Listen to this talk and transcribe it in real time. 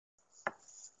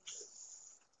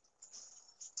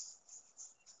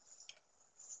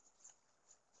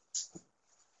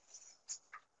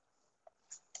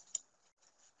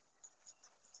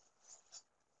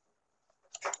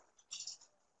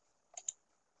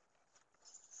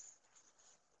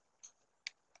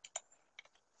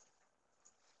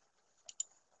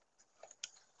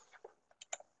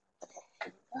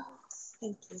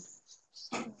Thank you.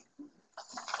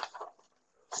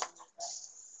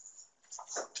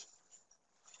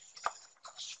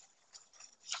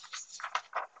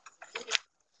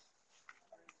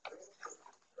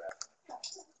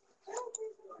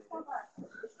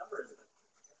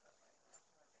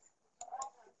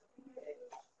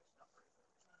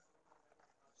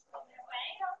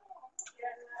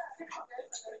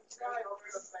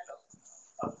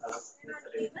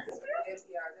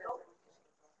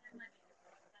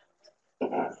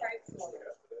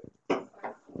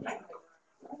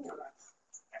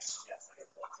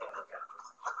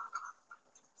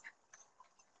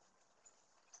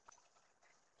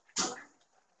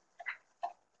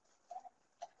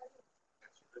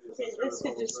 This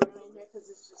could just remain there because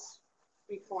it's just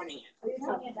recording it.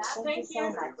 Thank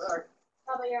you.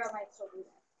 Probably I might still do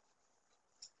that.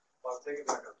 Well, I'm taking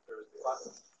back up Thursday.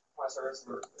 My service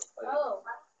for Oh.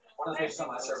 One of the patients on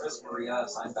my service, Maria,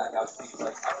 signed back out to me,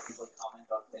 like, I don't usually comment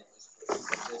on things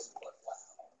like this, but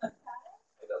wow.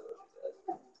 It does what she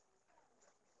said.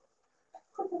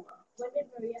 When did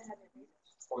Maria have it?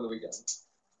 Over the weekend.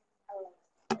 Oh.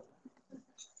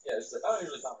 Yeah, she's like, I don't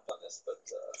usually comment on this, but,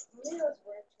 Maria was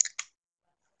weird.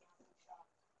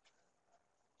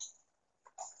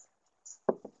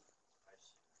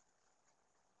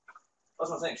 that's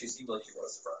what I'm saying, she seemed like she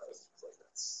was surprised. It's like,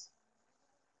 that's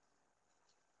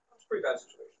a pretty bad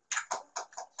situation.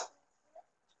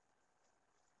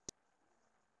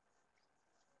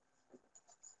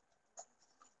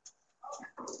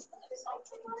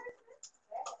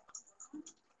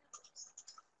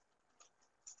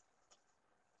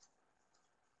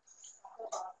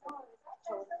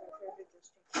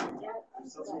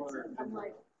 I'm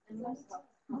like,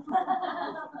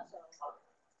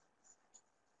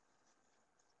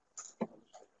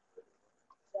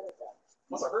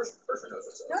 What's our first knows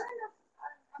this?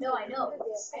 No, I know.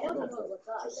 I know he knows what's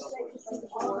up.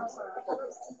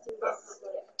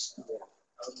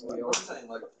 We're saying,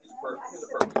 like, he's a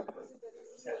perfect.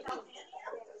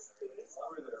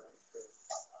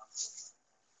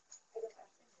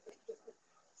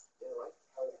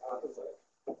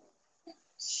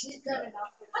 She's done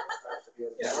enough.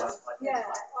 Yeah. Yeah.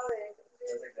 What are you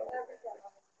gonna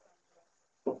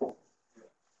do?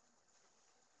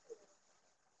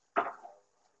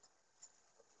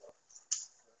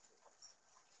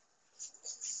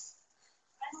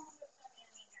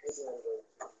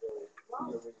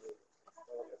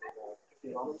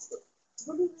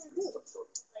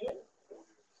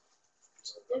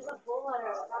 There's a bull on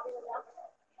her.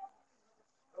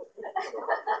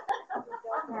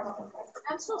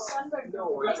 I'm still sunburned.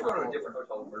 No, we have to go to a different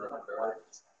hotel.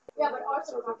 Yeah, but ours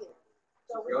are popular.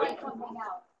 So we might come hang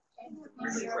out.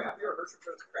 You're crap. You're a Hershey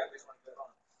Coast crap. They just want to get on.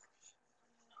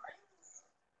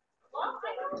 Well,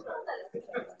 I don't know that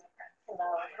it's Hello,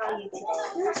 how are you today?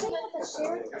 we're staying at the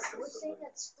Sheraton. We're staying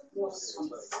at Springfield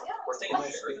Suites. We're staying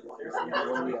in Sheraton.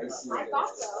 I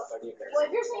thought so. Well,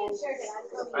 if you're staying at Sheraton, I'm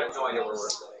coming. I have no idea where we're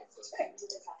staying.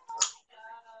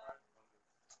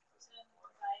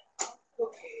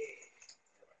 okay.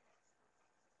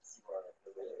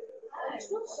 I'm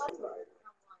still sunburned.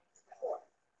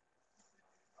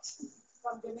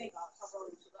 From Jamaica, several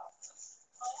weeks ago.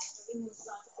 In the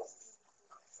sun.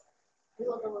 We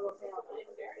look a little pale.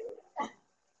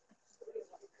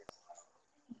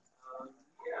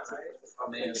 Oh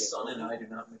man, sun and I do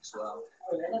not mix well.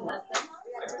 I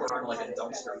burn like a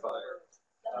dumpster fire.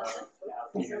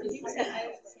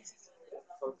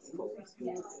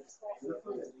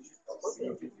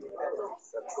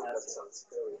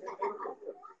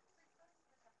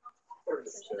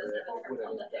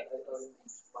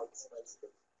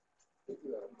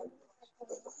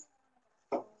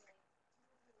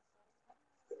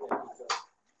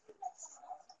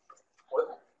 What?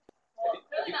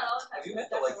 Have you met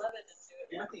the like? Have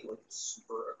you met the like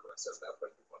super aggressive about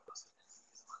putting people on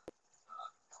hospitals on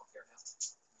healthcare now?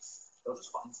 They'll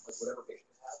just find like whatever patient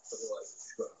they have, so they're like, you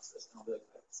should go to hospice, and I'll be like,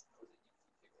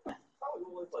 probably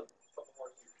will live like a couple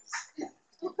more years.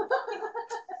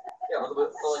 Yeah, but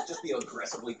they'll like just be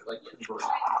aggressively like inverted.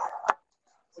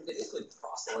 Like they basically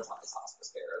proselytize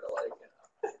hospice care. They're like, you know.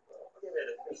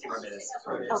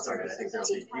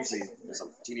 Usually,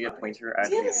 do you need a pointer?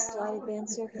 Do you have a slide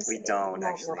advancer? We don't,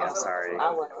 actually. I'm sorry.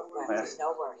 I would.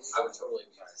 No worries. I would totally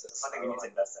be honest. I think we need to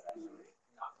invest in it.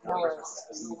 No worries.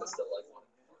 But still like one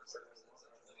more services.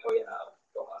 Oh yeah,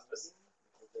 go hospice.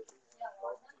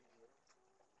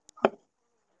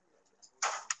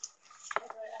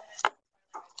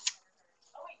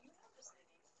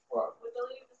 What?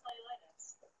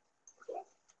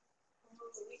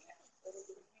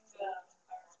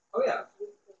 Oh yeah.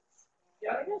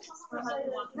 Yeah. No, that's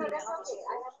okay,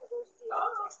 I have to go see.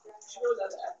 Oh, she knows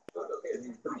that. Okay, I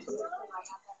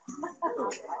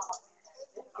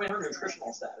mean, her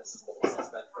nutritional status is a little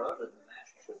suspect, but other than that,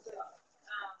 she should.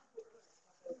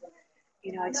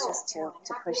 You know, it's just to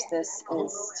push this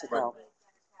is to go.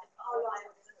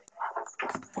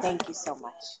 Thank you so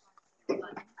much.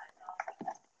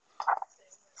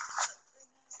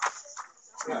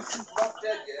 Okay,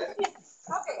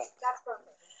 that's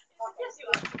perfect.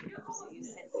 So you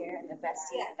sit here in the best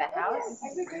seat in the house.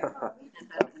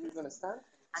 You gonna stand?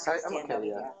 I'm Sorry, gonna I'm stand okay, over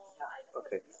yeah. here.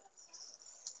 Okay.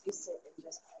 You sit and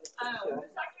just.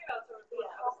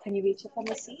 Can you reach up on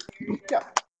the seat? Yeah.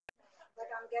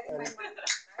 Like I'm getting my mind.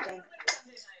 Thank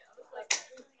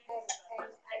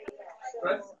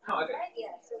Right? No, I think.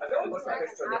 Yeah, so I feel like most of my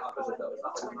pictures are the opposite though. It's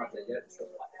not like I'm not dead yet.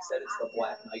 Instead, it's the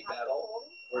Black Knight battle,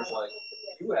 where it's like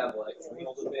you have like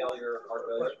renal failure, heart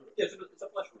failure. Yeah, it's a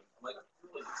flesh wound. I'm like,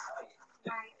 really?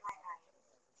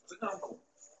 But no, no.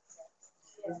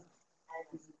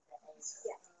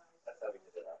 That's how we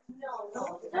did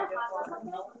it.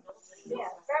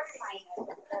 yeah, very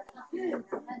minor.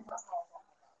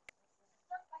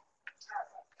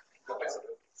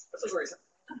 That's a reason.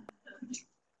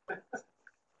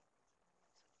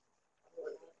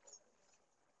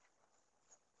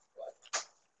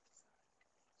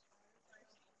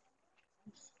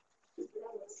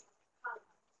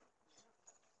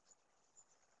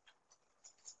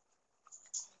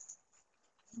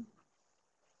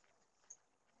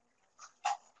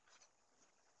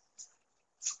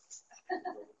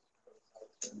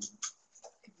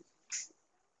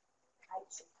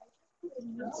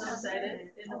 I'm so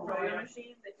excited. In the froyo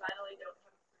machine, they finally don't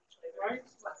have free flavor.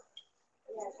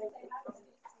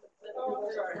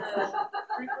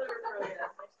 Free flavor froyo.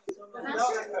 So much.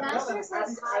 Masters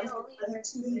has high only for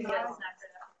 2 You years. get a snack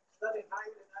right now.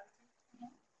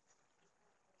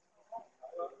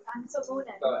 I'm so good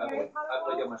at So I Harry believe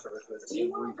Potter. get my service with Do you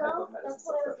want to every type go? of medicine. That's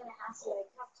what I was gonna ask you.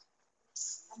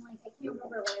 I'm like, I can't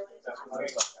remember what I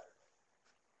wanted to ask you.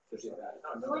 There's even that.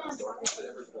 You went on top. But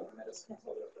every type of medicine.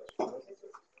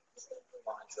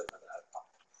 Fine, shouldn't have that.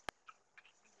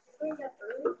 Bring that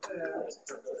early?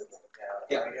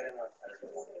 Yeah. I get in on Saturday.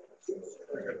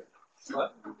 What?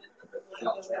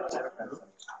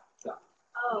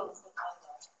 Oh.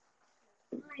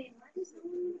 Ryan, why does no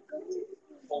one go?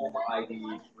 Home ID,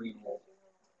 renal.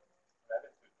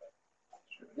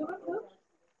 You want to go?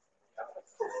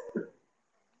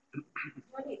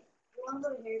 Wait, you want to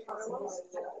go to Harry Potter?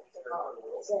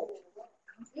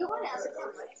 You want to ask him,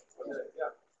 right?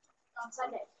 On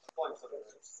Sunday.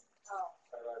 Oh.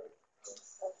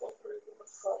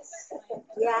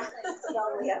 Yeah, it's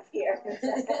only up here.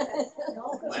 No,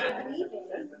 because we're leaving.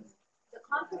 The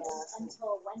conference is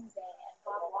until Wednesday, and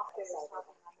Bob Walker is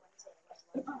talking on Wednesday.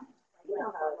 You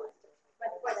know how it is.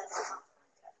 Right before that's the conference.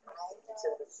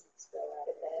 Till the seats fill out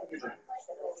of it.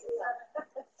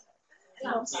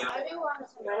 No, I think we're on the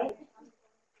same. Right?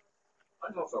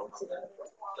 I know so.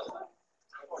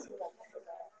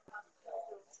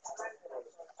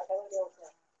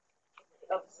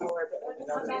 Absorb it.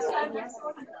 No,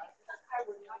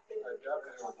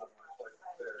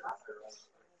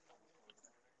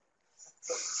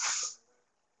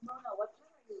 what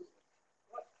time are you,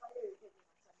 what flight are you taking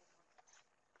on Sunday morning?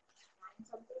 9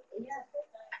 something? Yeah.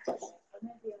 I'm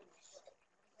gonna be on the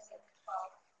flight.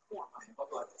 Yeah.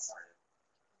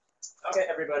 Okay,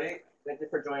 everybody, thank you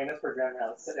for joining us for Grand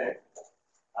House today.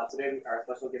 Today, our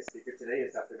special guest speaker today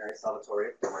is Dr. Mary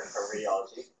Salvatore from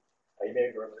Radiology. You may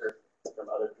have remembered her from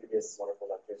other previous wonderful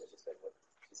lectures that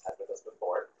she's had with us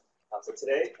before. So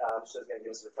today, she's going to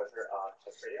give us a refresher on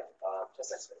chest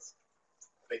x-rays.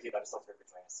 Thank you, Dr. Salvatore, for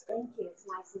joining us today. Thank you. It's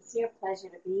my sincere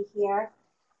pleasure to be here.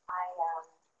 I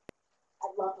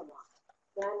love them all.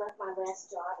 When I left my last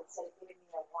job, instead of giving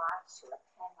me a watch or a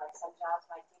pen like some jobs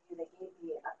might give you, they gave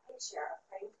me a picture, a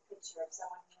framed picture of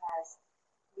someone who has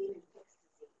Niemann-Pick's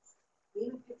disease.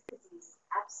 Niemann-Pick's disease is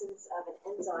absence of an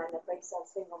enzyme that breaks down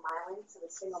sphingomyelin, so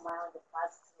the sphingomyelin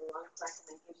deposits in the lung front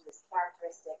and then gives you this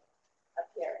characteristic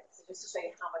appearance. So just to show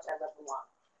you how much I love the lung.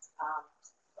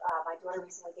 My daughter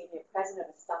recently gave me a present of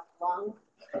a stuffed lung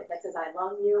that says, "I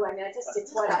lung you." I mean,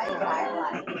 it's what I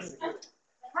like.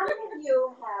 How many of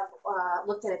you have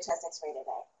looked at a chest x-ray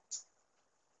today?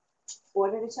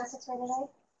 Ordered a chest x-ray today?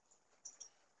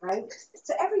 Right?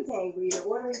 So every day we're either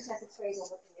ordering chest x-rays or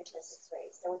looking at chest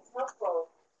x-rays. So it's helpful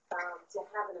to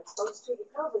have an approach to it. You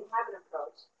probably have an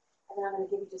approach. And then I'm going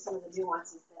to give you just some of the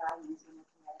nuances that I use when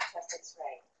looking at a chest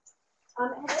x-ray.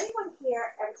 Has anyone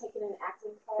here ever taken an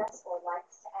acting class or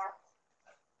likes to act?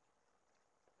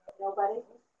 Nobody?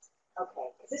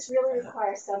 Okay, because this really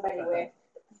requires somebody with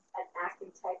an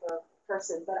acting type of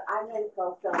person, but I'm going to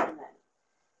go fill him in.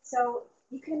 So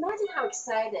you can imagine how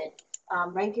excited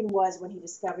Rankin was when he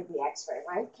discovered the X-ray,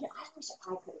 right? I wish I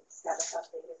could have discovered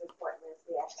something as important as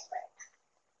the X-ray.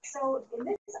 So in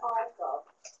this article,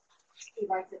 he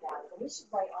writes about it, and we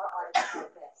should write our article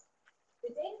like this.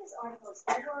 The date of this article is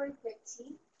February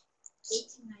 15th,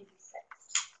 1896.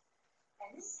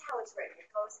 And this is how it's written.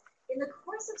 It goes, in the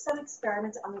course of some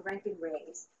experiments on the Rankin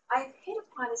rays, I have hit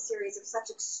upon a series of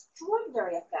such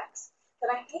extraordinary effects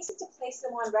that I hasten to place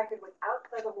them on record without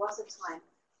further loss of time,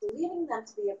 believing them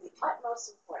to be of the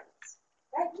utmost importance.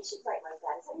 Right? We should write like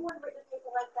that. Has anyone written a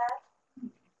paper like that?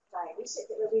 Right. We should.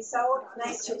 It would be so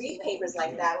nice to read papers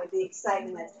like that with the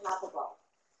excitement that's palpable.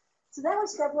 So that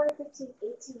was February 15,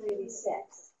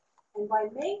 1896. And by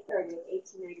May 30th,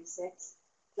 1896,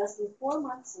 less than 4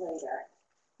 months later,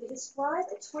 they describe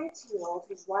a 22-year-old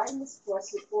who's riding his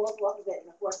horse who falls off of it and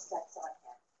the horse steps on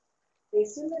him. They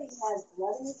assume that he has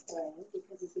blood in his brain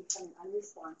because he's becoming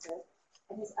unresponsive,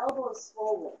 and his elbow is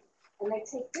swollen. And they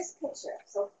take this picture.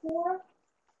 So 4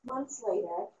 months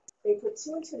later, they put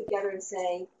 2 and 2 together and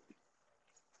say,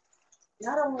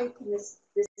 not only can this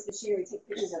machinery take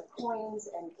pictures of coins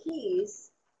and keys,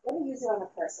 let me use it on a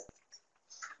person.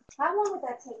 How long would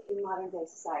that take in modern day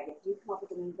society if you come up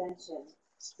with an invention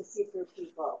to see through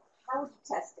people? How would you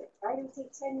test it? Right? It would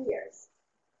take 10 years.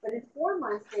 But in 4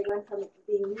 months, they went from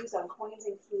being used on coins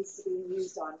and keys to being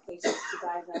used on patients to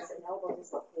diagnose an elbow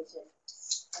dislocation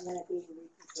and then it being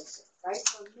repositioned. Right?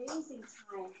 So amazing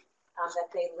time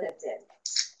that they lived in.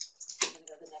 I'm going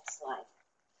to go to the next slide.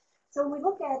 So when we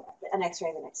look at an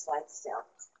X-ray, the next slide still,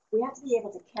 we have to be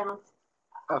able to count.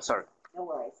 Oh, sorry. No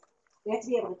worries. We have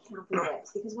to be able to count the ribs,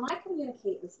 because when I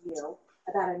communicate with you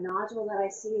about a nodule that I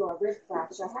see or a rib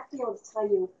fracture, I have to be able to tell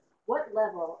you what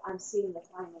level I'm seeing the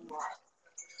finding at.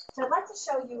 So I'd like to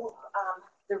show you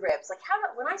the ribs. Like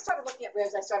when I started looking at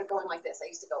ribs, I started going like this.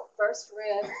 I used to go first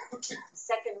rib,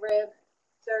 second rib,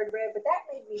 third rib, but that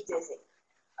made me dizzy.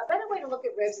 A better way to look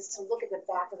at ribs is to look at the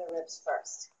back of the ribs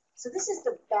first. So this is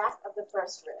the back of the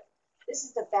first rib. This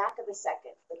is the back of the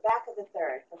second, the back of the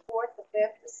third, the fourth, the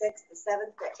fifth, the sixth, the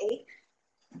seventh, the eighth,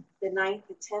 the ninth,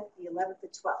 the 10th, the 11th, the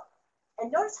 12th.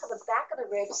 And notice how the back of the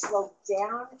ribs slope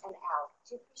down and out.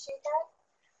 Do you appreciate that?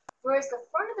 Whereas the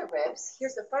front of the ribs,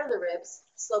 here's the front of the ribs,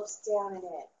 slopes down and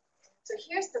in. So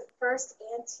here's the first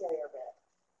anterior rib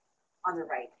on the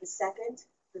right, the second,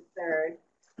 the third,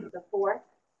 the fourth,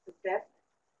 the fifth,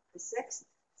 the sixth,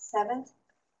 seventh,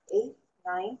 eighth,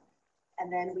 ninth,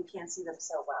 and then we can't see them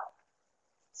so well.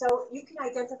 So you can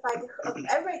identify,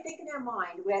 everybody think in their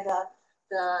mind where the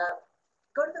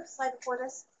go to the slide before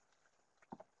this,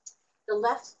 the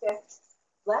left fifth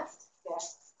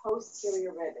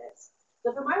posterior rib is.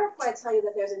 So from my report, I tell you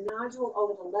that there's a nodule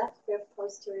over the left fifth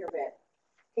posterior rib.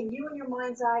 Can you in your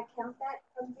mind's eye count that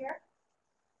from here?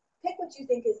 Pick what you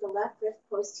think is the left fifth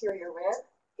posterior rib.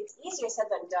 It's easier said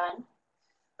than done,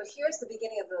 but here's the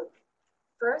beginning of the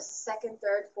first, second,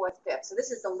 third, fourth, fifth. So this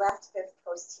is the left fifth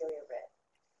posterior rib.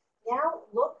 Now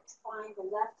look to find the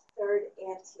left third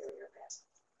anterior rib.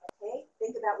 Okay,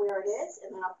 think about where it is,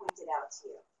 and then I'll point it out to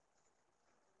you.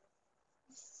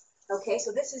 Okay,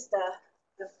 so this is the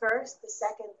first, the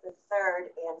second, the third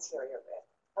anterior rib.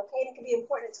 Okay, and it can be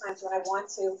important at times when I want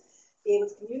to be able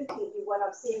to communicate you what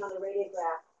I'm seeing on the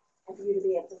radiograph, and for you to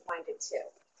be able to find it too.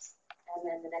 And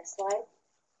then the next slide,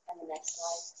 and the next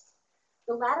slide.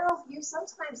 The lateral view,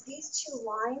 sometimes these two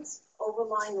lines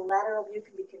overlying the lateral view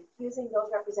can be confusing.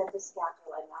 Those represent the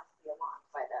scapula and not to be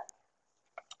alarmed by them.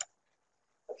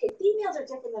 Okay, females are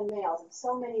different than males in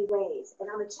so many ways. And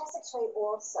on the chest x-ray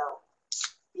also,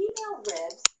 female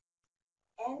ribs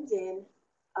end in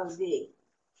a V.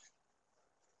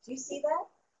 Do you see that?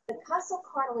 The costal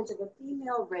cartilage of a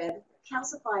female rib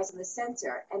calcifies in the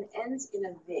center and ends in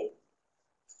a V.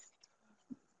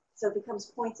 So it becomes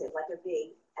pointed like a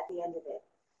V at the end of it.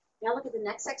 Now look at the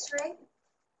next x-ray.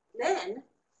 Men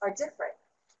are different.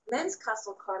 Men's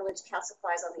costal cartilage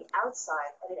calcifies on the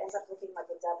outside and it ends up looking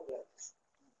like a W.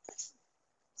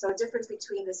 So a difference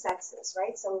between the sexes,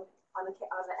 right? So on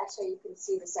the x-ray you can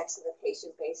see the sex of the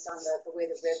patient based on the way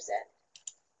the ribs end.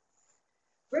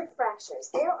 Rib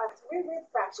fractures. There are 3 rib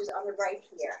fractures on the right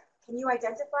here. Can you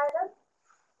identify them?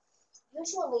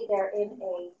 Usually they're in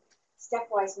a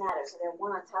stepwise manner, so they're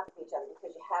one on top of each other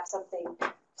because you have something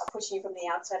pushing you from the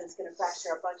outside and it's going to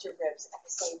fracture a bunch of ribs at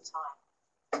the same time.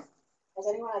 Has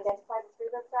anyone identified the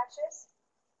 3 rib fractures?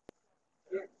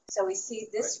 Yeah. So we see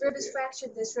this rib is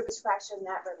fractured, this rib is fractured, and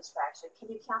that rib is fractured. Can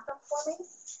you count them for me?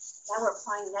 Now we're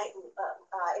applying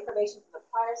information from the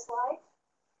prior slide.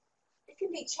 It can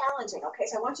be challenging. Okay,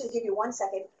 so I want you to give you 1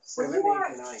 second. When 7, you are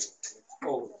 8, 9.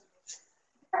 Oh.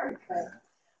 very good.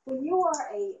 When you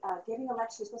are giving a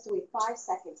lecture, you're supposed to wait 5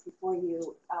 seconds before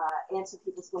you answer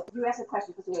people's questions. If you ask a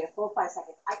question, you're supposed to wait a full 5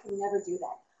 seconds. I can never do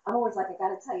that. I'm always like, I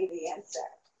got to tell you the answer.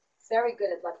 Very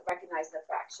good at recognizing the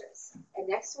fractures. And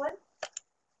next one.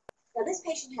 Now this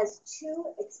patient has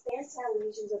 2 expansile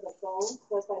lesions of the bone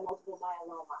caused by multiple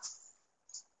myeloma.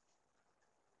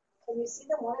 Can you see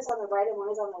them? One is on the right and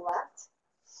one is on the left.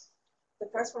 The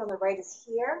first one on the right is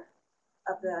here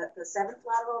of the 7th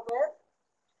lateral rib,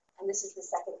 and this is the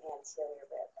 2nd anterior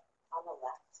rib on the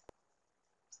left.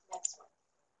 Next one.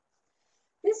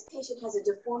 This patient has a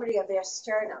deformity of their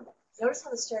sternum. Notice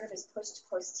how the sternum is pushed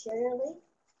posteriorly.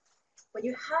 When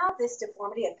you have this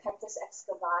deformity of pectus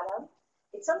excavatum,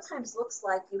 it sometimes looks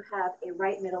like you have a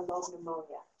right middle lobe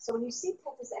pneumonia. So when you see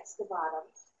pectus excavatum,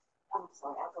 I'm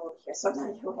sorry, I'll go over here so I'm not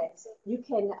in your way. You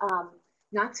can,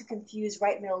 not to confuse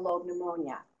right middle lobe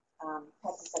pneumonia,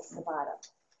 pectus excavatum.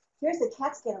 Here's the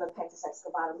CAT scan of a pectus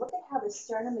excavatum. Look at how the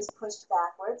sternum is pushed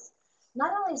backwards.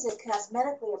 Not only is it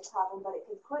cosmetically a problem, but it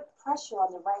can put pressure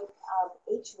on the right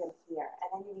atrium here,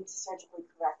 and then you need to surgically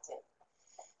correct it.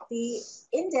 The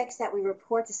index that we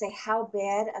report to say how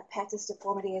bad a pectus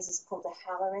deformity is called the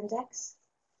Haller index.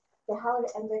 The Haller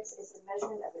index is the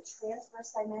measurement of the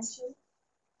transverse dimension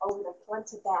over the front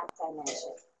to back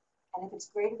dimension. And if it's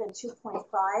greater than 2.5,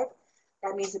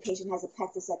 that means the patient has a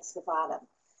pectus excavatum.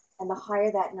 And the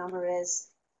higher that number is,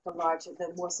 the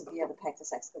more severe the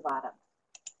pectus excavatum.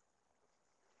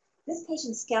 This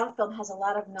patient's scalp film has a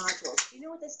lot of nodules. Do you know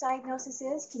what this diagnosis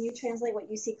is? Can you translate what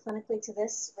you see clinically to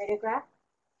this radiograph?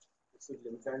 It's a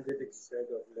lymphangitic spread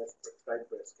of right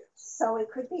breast cancer. So it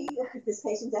could be, this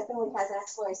patient definitely has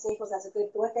axillary staples. That's a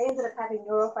good thought. They ended up having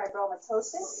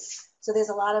neurofibromatosis. So there's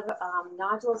a lot of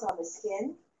nodules on the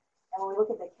skin. And when we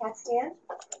look at the CAT scan,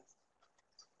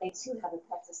 they too have a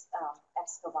pectus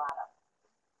excavatum.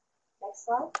 Next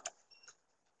slide.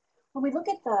 When we look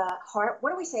at the heart,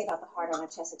 what do we say about the heart on a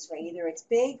chest x-ray? Either it's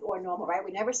big or normal, right?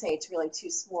 We never say it's really too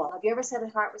small. Have you ever said the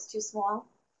heart was too small?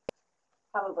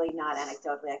 Probably not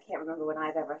anecdotally. I can't remember when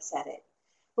I've ever said it.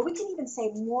 But we can even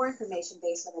say more information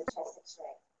based on the chest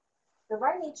x-ray. The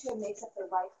right atrium makes up the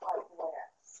right heart border.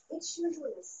 It's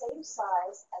usually the same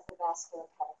size as the vascular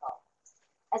pedicle.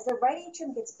 As the right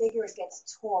atrium gets bigger, it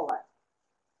gets taller.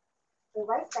 The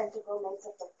right ventricle makes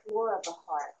up the floor of the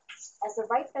heart. As the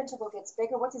right ventricle gets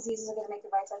bigger, what diseases are going to make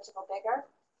the right ventricle bigger?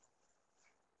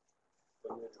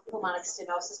 Pulmonic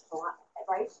stenosis,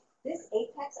 right? This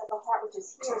apex of the heart, which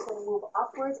is here, is going to move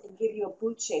upwards and give you a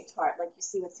boot-shaped heart, like you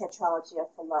see with tetralogy of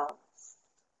Fallot.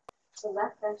 The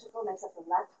left ventricle makes up the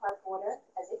left heart border.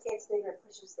 As it gets bigger, it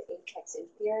pushes the apex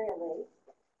inferiorly.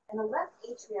 And the left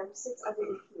atrium sits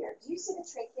underneath here. Do you see the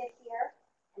trachea here?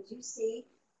 And do you see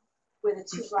where the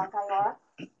 2 bronchi are?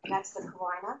 That's the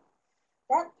carina.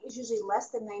 That is usually less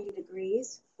than 90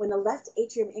 degrees. When the left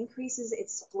atrium increases, it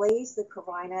splays the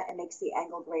carina and makes the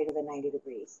angle greater than 90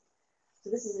 degrees. So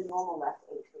this is a normal left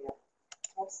atrium.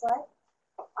 Next slide.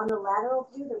 On the lateral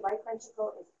view, the right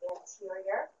ventricle is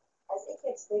anterior. As it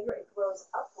gets bigger, it grows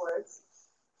upwards.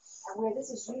 And where this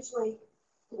is usually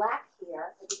black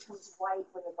here, it becomes white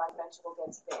when the right ventricle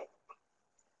gets big.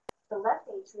 The left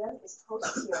atrium is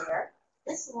posterior.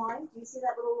 This line, do you see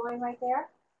that little line right there?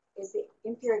 Is the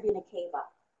inferior vena cava.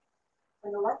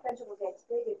 When the left ventricle gets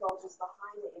big, it bulges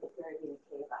behind the inferior vena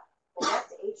cava. The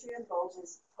left atrium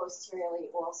bulges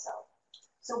posteriorly also.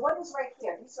 So what is right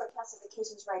here? If you saw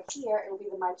calcifications right here, it will be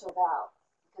the mitral valve,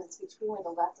 because it's between where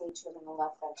the left atrium and the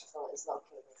left ventricle is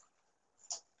located.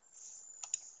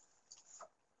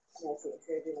 And that's the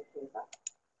inferior vena cava.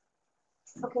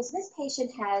 Okay, so this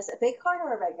patient has a big heart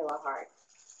or a regular heart?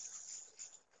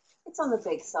 It's on the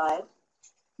big side.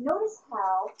 Notice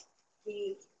how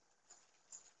the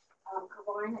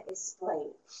carina is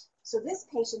splayed. So this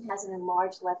patient has an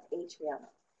enlarged left atrium.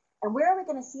 And where are we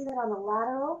going to see that on the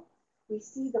lateral? We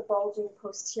see the bulging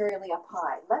posteriorly up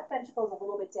high. Left ventricle is a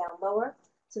little bit down lower.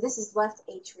 So this is left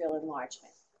atrial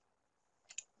enlargement.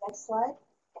 Next slide.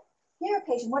 Here, a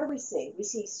patient, what do we see? We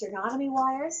see sternotomy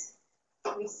wires.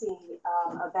 We see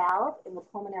a valve in the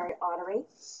pulmonary artery.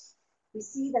 We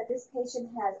see that this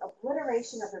patient has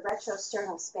obliteration of the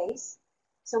retrosternal space.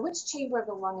 So which chamber of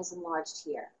the lung is enlarged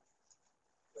here?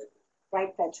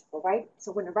 Right ventricle, right?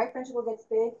 So when the right ventricle gets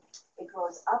big, it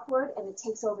grows upward and it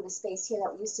takes over the space here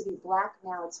that used to be black,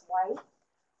 now it's white.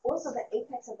 Also, the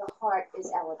apex of the heart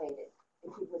is elevated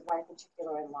in people with right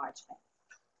ventricular enlargement.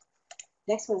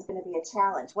 Next one's going to be a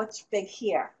challenge. What's big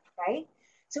here, right?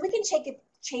 So we can take it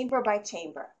chamber by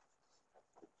chamber.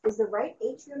 Is the right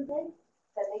atrium big?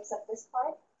 That makes up this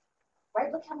part,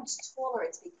 right? Look how much taller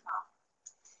it's become.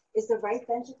 Is the right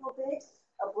ventricle big,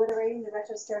 obliterating the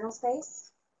retrosternal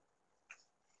space?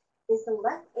 Is the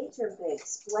left atrium big,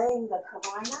 splaying the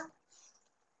carina?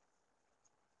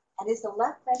 And is the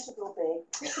left ventricle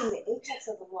big, pushing the apex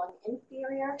of the lung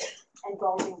inferior and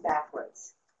bulging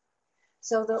backwards?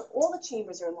 So all the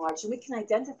chambers are enlarged, and we can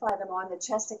identify them on the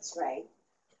chest X-ray.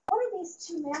 What are these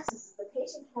two masses? Does the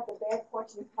patient have the bad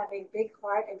fortune of having big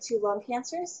heart and 2 lung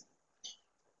cancers?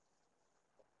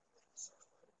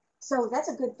 So that's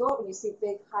a good thought when you see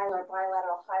big hilar,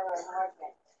 bilateral hilar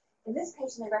enlargement. In this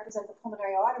patient, they represent the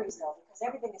pulmonary arteries, though, because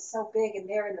everything is so big and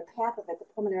they're in the path of it, the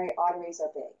pulmonary arteries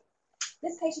are big.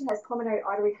 This patient has pulmonary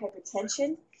artery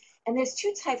hypertension, and there's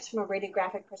 2 types from a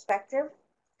radiographic perspective.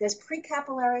 There's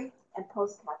precapillary and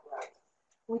postcapillary.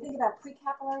 When we think about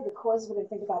precapillary, the causes we're going to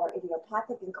think about are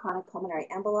idiopathic and chronic pulmonary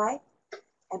emboli.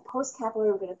 And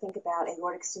postcapillary, we're going to think about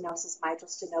aortic stenosis, mitral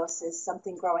stenosis,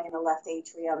 something growing in the left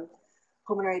atrium,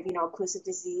 pulmonary veno-occlusive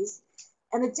disease.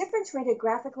 And the difference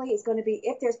radiographically is going to be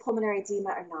if there's pulmonary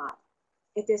edema or not.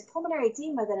 If there's pulmonary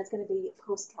edema, then it's going to be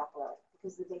postcapillary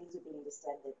because the veins are being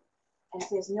distended. And if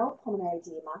there's no pulmonary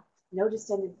edema, no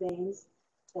distended veins,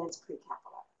 then it's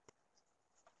precapillary.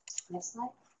 Next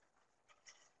slide.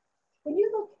 When you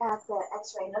look at the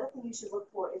X-ray, another thing you should look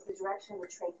for is the direction of the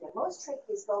trachea. Most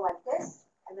tracheas go like this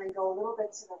and then go a little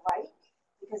bit to the right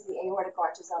because the aortic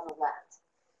arch is on the left.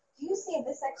 Do you see in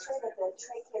this X-ray that the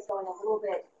trachea is going a little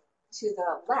bit to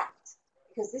the left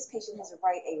because this patient has a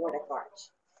right aortic arch?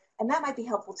 And that might be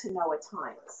helpful to know at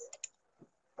times.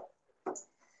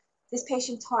 This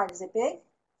patient's heart, is it big?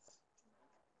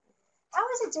 How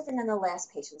is it different than the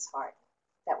last patient's heart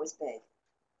that was big?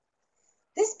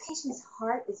 This patient's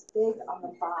heart is big on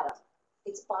the bottom.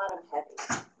 It's bottom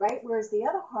heavy, right? Whereas the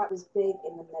other heart was big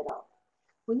in the middle.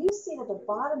 When you see that the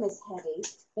bottom is heavy,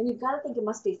 then you've got to think it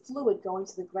must be fluid going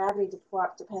to the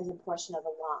gravity-dependent portion of the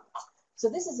lung. So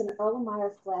this is an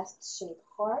Erlenmeyer flask-shaped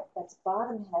heart that's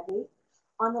bottom heavy.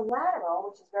 On the lateral,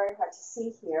 which is very hard to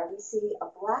see here, we see a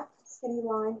black skinny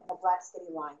line and a black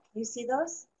skinny line. Can you see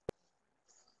those?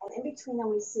 And in between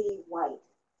them, we see white.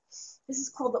 This is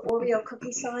called the Oreo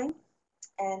cookie sign,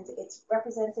 and it's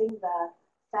representing the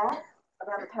fat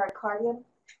around the pericardium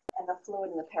and the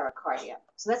fluid in the pericardium.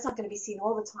 So that's not going to be seen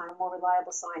all the time. A more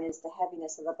reliable sign is the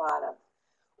heaviness of the bottom.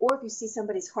 Or if you see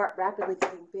somebody's heart rapidly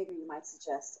getting bigger, you might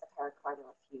suggest a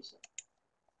pericardial effusion.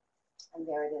 And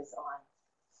there it is on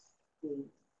the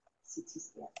CT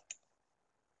scan.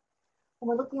 When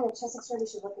we're looking at a chest X-ray, we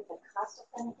should look at the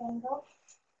costophrenic angle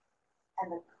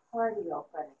and the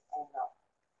cardiophrenic angle.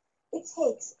 It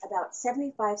takes about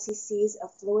 75 cc's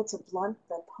of fluid to blunt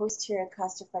the posterior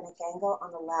costophrenic angle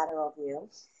on the lateral view.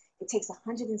 It takes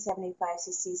 175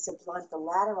 cc's to blunt the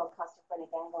lateral costophrenic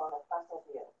angle on the frontal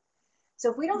view.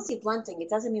 So if we don't see blunting, it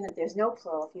doesn't mean that there's no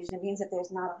pleural effusion. It means that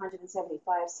there's not 175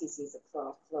 cc's of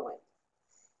pleural fluid.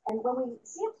 And when we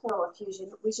see a pleural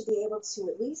effusion, we should be able to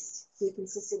at least be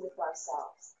consistent with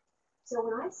ourselves. So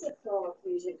when I see a pleural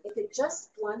effusion, if it just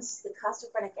blunts the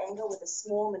costophrenic angle with a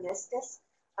small meniscus,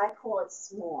 I call it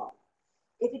small.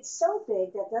 If it's so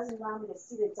big that doesn't allow me to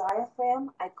see the diaphragm,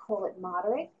 I call it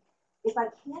moderate. If I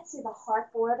can't see the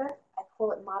heart border, I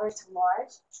call it moderate to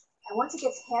large. And once it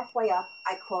gets halfway up,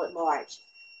 I call it large.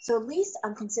 So at least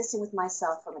I'm consistent with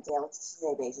myself from a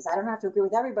day-to-day basis. I don't have to agree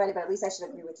with everybody, but at least I should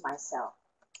agree with myself.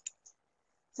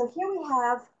 So here we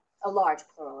have a large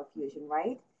pleural effusion,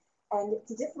 right? And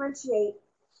to differentiate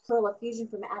pleural effusion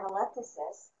from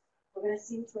atelectasis, we're going to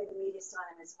see which way the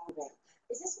mediastinum is moving.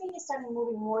 Is this mediastinum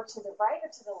moving more to the right or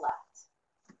to the left?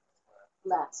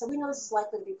 Left. So we know this is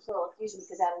likely to be pleural effusion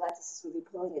because atelectasis would be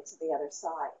pulling it to the other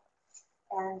side.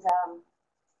 And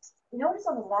you notice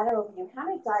on the lateral view, how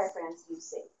many diaphragms do you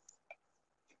see?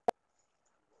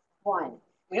 1.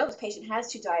 We know this patient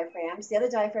has 2 diaphragms. The other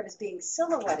diaphragm is being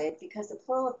silhouetted because the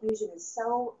pleural effusion is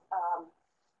so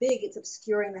big, it's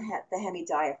obscuring the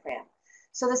hemidiaphragm.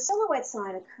 So the silhouette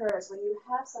sign occurs when you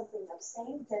have something of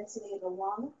same density of the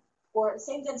lung or the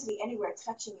same density anywhere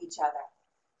touching each other.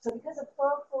 So because the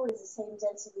pleural fluid is the same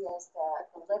density as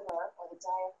the liver or the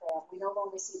diaphragm, we no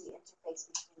longer see the interface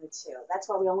between the two. That's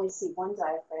why we only see 1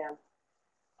 diaphragm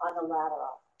on the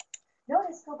lateral.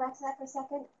 Notice, go back to that for a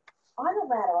second. On the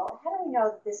lateral, how do we know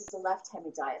that this is the left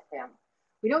hemidiaphragm?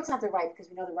 We know it's not the right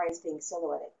because we know the right is being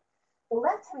silhouetted. The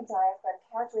left hemidiaphragm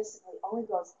characteristically only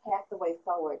goes half the way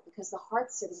forward because the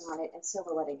heart's sitting on it and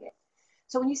silhouetting it.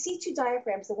 So when you see 2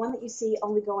 diaphragms, the one that you see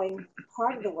only going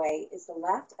part of the way is the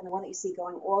left, and the one that you see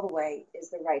going all the way is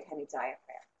the right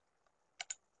hemidiaphragm.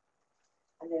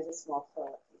 And there's a small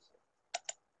pleural effusion.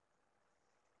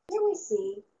 Here we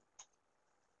see,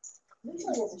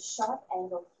 usually there's a sharp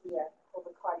angle here called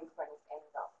the cardiophrenic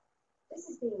angle. This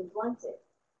is being blunted.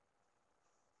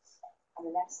 On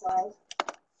the next slide.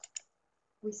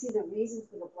 we see the reason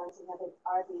for the blunting of it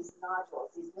are these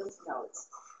nodules, these lymph nodes,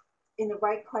 in the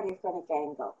right cardiophrenic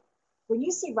angle. When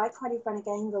you see right cardiophrenic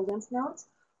angle lymph nodes,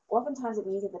 oftentimes it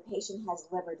means that the patient has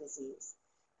liver disease.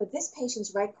 But this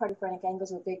patient's right cardiophrenic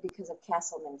angles were big because of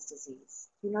Castleman's disease.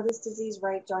 You know this disease,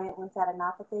 right? Giant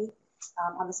lymphadenopathy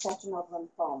on the spectrum of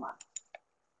lymphoma.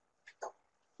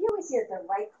 Here we see that the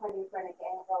right cardiophrenic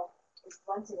angle is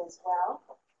blunted as well.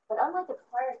 But unlike the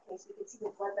prior case, we can see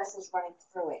the blood vessels running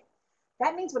through it.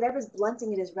 That means whatever's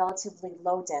blunting it is relatively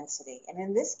low density. And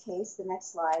in this case, the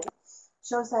next slide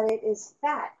shows that it is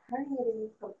fat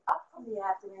herniating up from the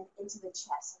abdomen into the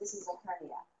chest. So this is a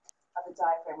hernia of the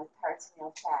diaphragm with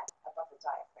peritoneal fat above the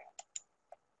diaphragm.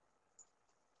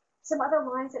 Some other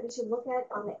lines that we should look at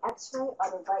on the x-ray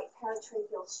are the right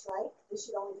paratracheal stripe. This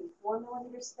should only be 4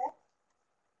 millimeters thick.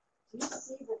 Do you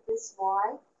see that this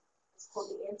Y is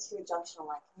called the anterior junctional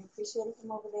line? Can you appreciate it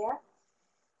from over there?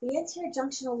 The anterior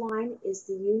junctional line is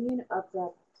the union of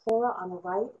the pleura on the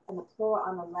right and the pleura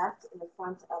on the left in the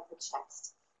front of the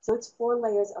chest. So it's 4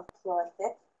 layers of pleura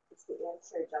thick. It's the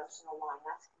anterior junctional line.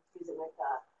 Not to confuse it with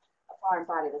a foreign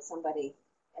body that somebody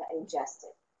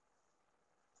ingested.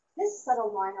 This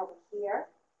subtle line over here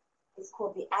is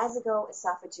called the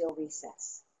azygoesophageal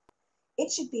recess.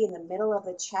 It should be in the middle of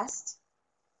the chest.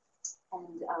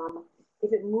 And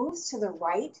if it moves to the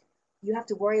right, you have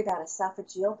to worry about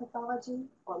esophageal pathology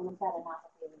or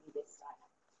lymphadenopathy in the mediastinum.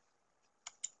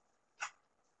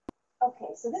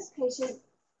 Okay, so this patient,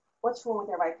 what's wrong with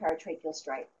their right paratracheal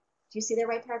stripe? Do you see their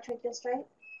right paratracheal stripe?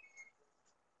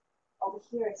 Over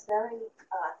here, it's very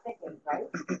thickened, right?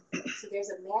 So there's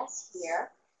a mass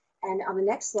here. And on the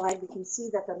next slide, we can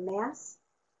see that the mass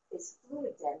is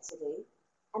fluid density.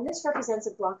 And this represents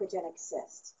a bronchogenic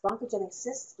cyst. Bronchogenic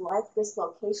cysts like this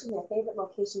location. Their favorite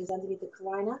location is underneath the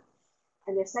carina.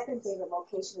 And their second favorite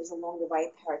location is along the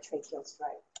right paratracheal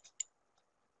stripe.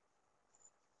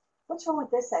 What's wrong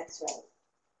with this x-ray?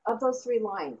 Of those 3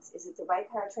 lines, is it the right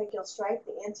paratracheal stripe,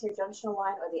 the anterior junctional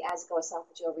line, or the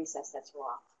azygoesophageal recess that's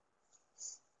wrong?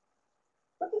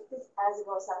 Look at this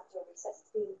azygoesophageal recess.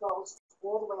 It's being bulged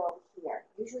all the way over here.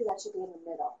 Usually that should be in the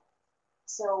middle.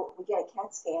 So we get a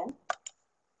CAT scan.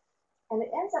 And it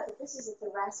ends up that this is a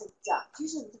thoracic duct.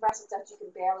 Usually the thoracic duct you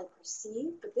can barely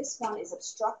perceive, but this one is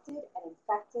obstructed and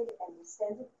infected and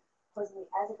distended, causing the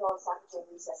azygoesophageal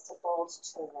recess to bulge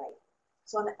to the right.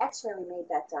 So on the x-ray, we made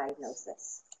that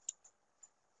diagnosis.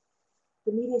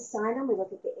 The mediastinum, we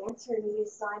look at the anterior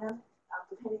mediastinum,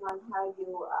 depending on how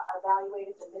you evaluate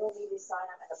it, the middle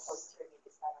mediastinum and the posterior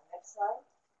mediastinum. Next slide.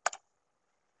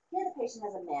 Here the patient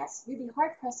has a mass. You'd be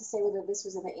hard-pressed to say whether this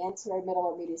was in the anterior, middle,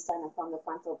 or mediastinum from the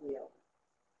frontal view.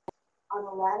 On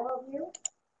the lateral view,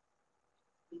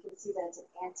 you can see that it's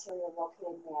an anterior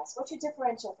located mass. What's your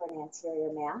differential for an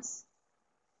anterior mass?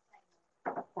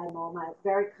 Thymoma.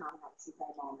 Very common to see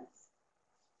thymomas.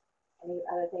 Any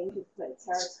other things? You could put a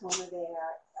teratoma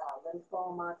there,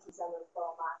 lymphoma, T-cell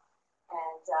lymphoma,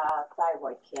 and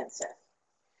thyroid cancer.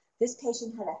 This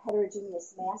patient had a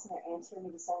heterogeneous mass in their anterior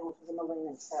mediastinum, which was a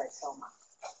malignant teratoma.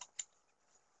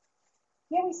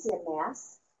 Here we see a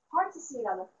mass. Hard to see it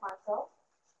on the frontal,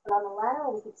 but on the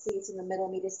lateral we can see it's in the middle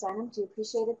mediastinum. Do you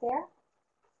appreciate it there?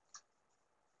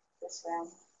 This round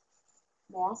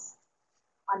mass.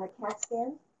 On the CAT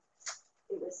scan,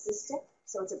 it was cystic,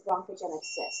 so it's a bronchogenic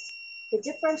cyst. The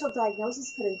differential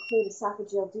diagnosis could include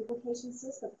esophageal duplication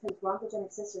cyst, but because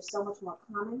bronchogenic cysts are so much more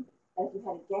common, that if you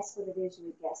had to guess what it is, you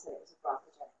would guess that it was a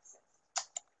bronchogenic cyst.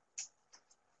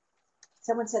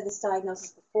 Someone said this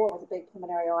diagnosis before with a big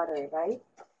pulmonary artery, right?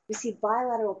 We see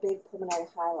bilateral big pulmonary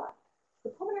hyla.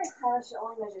 The pulmonary hyla should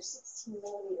only measure 16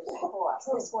 millimeters across.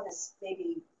 This one is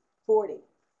maybe 40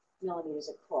 millimeters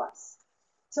across.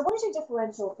 So what is your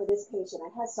differential for this patient? I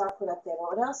had sarcoid up there.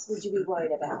 What else would you be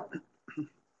worried about?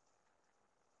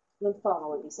 Lymphoma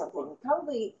would be something.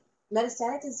 Probably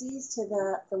metastatic disease to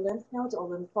the lymph nodes, or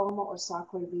lymphoma or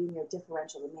sarcoid being your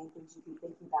differential, the main things you'd be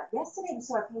thinking about. Yesterday we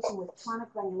saw a patient with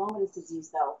chronic granulomatous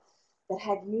disease, though, that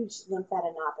had huge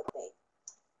lymphadenopathy.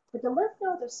 But the lymph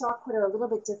nodes of sarcoid are a little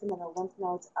bit different than the lymph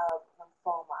nodes of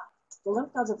lymphoma. The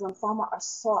lymph nodes of lymphoma are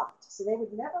soft, so they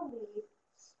would never leave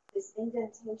this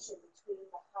indentation between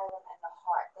the hilum and the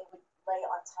heart. They would lay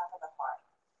on top of the heart.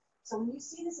 So when you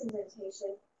see this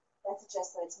indentation, that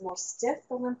suggests that it's more stiff,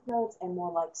 the lymph nodes, and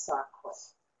more like sarcoid.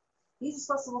 These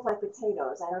are supposed to look like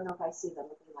potatoes. I don't know if I see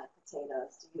them looking like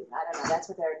potatoes. I don't know. That's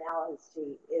what their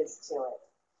analogy is to it.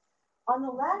 On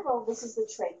the lateral, this is the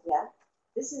trachea.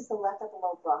 This is the left upper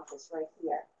lobe bronchus right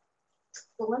here.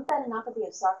 The lymphadenopathy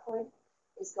of sarcoid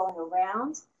is going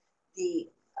around the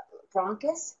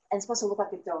bronchus and it's supposed to look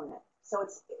like a donut. So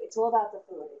it's all about the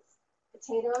fluid. It's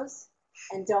potatoes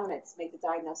and donuts make the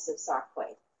diagnosis of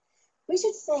sarcoid. We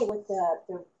should say what the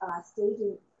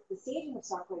staging of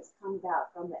sarcoids come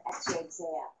about from the X-ray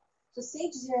exam. So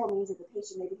stage 0 means that the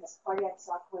patient maybe has cardiac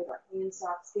sarcoid or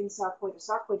skin sarcoid or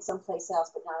sarcoid someplace else,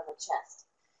 but not on the chest.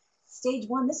 Stage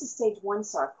 1, this is stage 1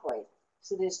 sarcoid.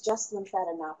 So there's just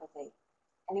lymphadenopathy.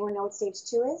 Anyone know what stage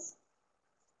 2 is?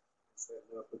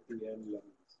 Lymphadenopathy and lungs.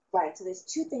 Right, so there's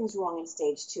 2 things wrong in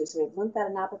stage 2. So we have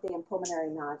lymphadenopathy and pulmonary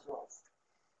nodules.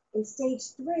 In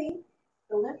stage 3,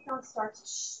 the lymph nodes start to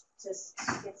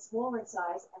get smaller in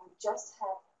size, and we just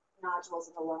have nodules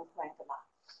in the lung parenchyma.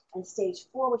 And stage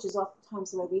 4, which is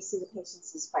oftentimes the way we see the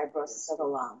patients, is fibrosis of the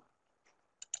lung.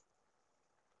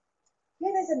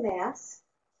 Here there's a mass.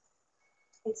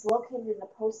 It's located in the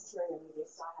posterior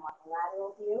mediastinum on the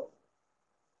lateral view.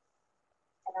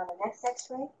 And on the next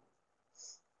X-ray,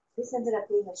 this ended up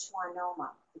being a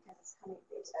schwannoma because it's coming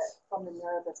from the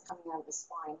nerve that's coming out of the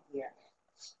spine here.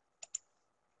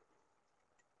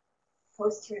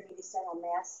 Posterior mediastinal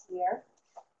mass here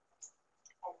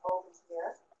and over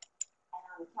here. And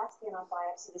on the CAT scan on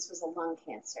biopsy, this was a lung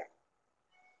cancer.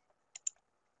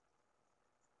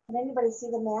 Can anybody see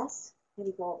the mass? Let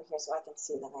me go over here so I can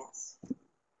see the mass.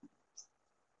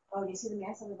 Oh, do you see the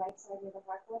mass on the right side near the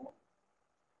heart border?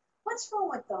 What's wrong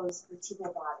with those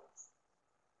vertebral bodies?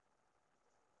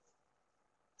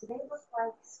 Do they look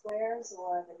like squares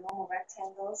or the normal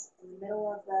rectangles in the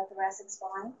middle of the thoracic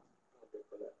spine?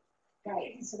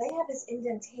 Right, so they have this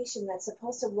indentation that's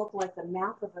supposed to look like the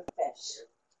mouth of a fish.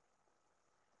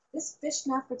 This fish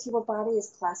mouth vertebral body is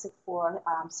classic for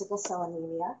sickle cell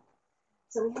anemia.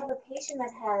 So we have a patient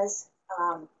that has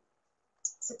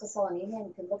sickle cell anemia, and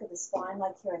you can look at the spine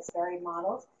like here, it's very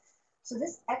modeled. So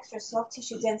this extra soft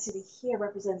tissue density here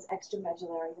represents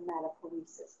extramedullary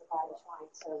hematopoiesis, the body trying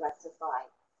to rectify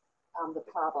the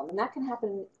problem. And that can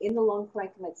happen in the lung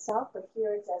parenchyma itself, but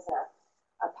here it's as a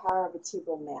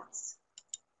paravertebral mass.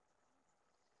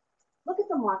 Look at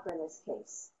the marker in this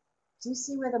case. Do you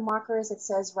see where the marker is? It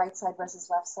says right side versus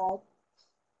left side.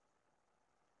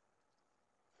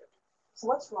 So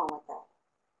what's wrong with that?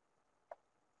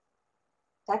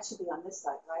 That should be on this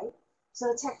side, right? So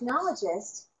the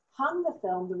technologist hung the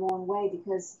film the wrong way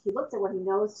because he looked at what he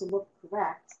knows to look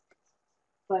correct,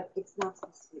 but it's not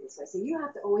supposed to be this way. So you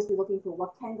have to always be looking for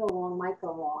what can go wrong, might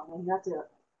go wrong, and you have to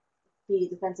be a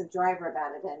defensive driver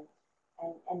about it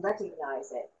and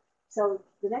recognize it. So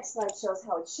the next slide shows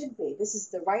how it should be. This is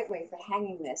the right way for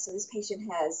hanging this. So this patient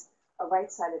has a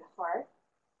right-sided heart.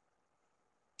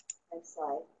 Next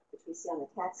slide, which we see on the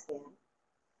CAT scan.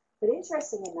 But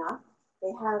interesting enough,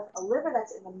 they have a liver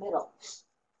that's in the middle.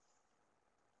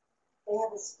 They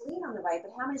have a spleen on the right,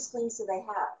 but how many spleens do they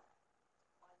have?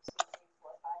 1, 2, 3,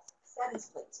 4, 5, 6, 7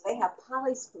 spleens. So they have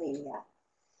polysplenia.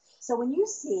 So when you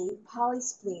see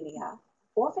polysplenia,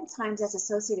 oftentimes that's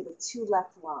associated with 2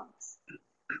 left lungs.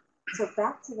 So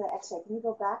back to the X-ray. Can you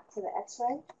go back to the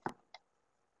X-ray?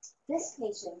 This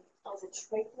patient has a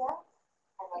trachea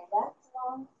and a left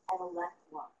lung and a left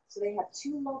lung. So they have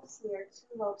 2 lobes here,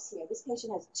 2 lobes here. This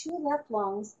patient has 2 left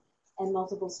lungs and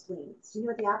multiple spleens. Do you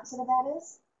know what the opposite of that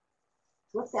is?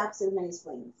 So what's the opposite of many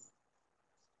spleens?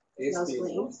 No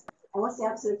spleens. And what's the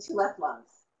opposite of 2 left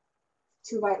lungs?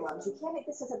 2 right lungs. You can't make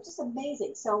this up. Just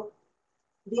amazing. So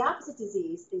the opposite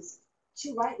disease is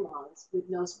 2 right lungs with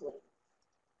no spleen.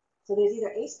 So there's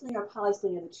either asplenia or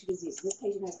polysplenia, the 2 diseases. This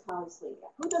patient has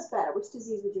polysplenia. Who does better? Which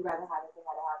disease would you rather have if you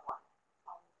had to have one?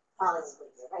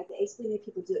 Polysplenia, right? The asplenia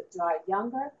people die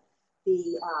younger.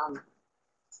 These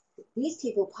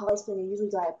people, polysplenia,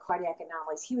 usually die of cardiac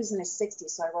anomalies. He was in his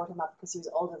 60s, so I wrote him up because he was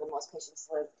older than most patients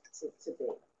live to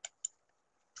be.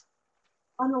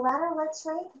 On the lateral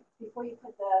X-ray, before you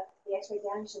put the X-ray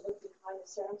down, you should look behind the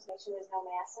sternum to make sure there's no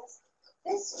masses.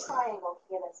 This triangle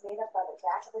here that's made up by the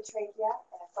back of the trachea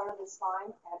and in front of the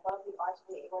spine and above the arch of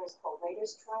the aorta is called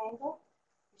Rader's triangle.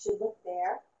 You should look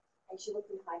there, and you should look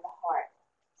behind the heart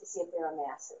to see if there are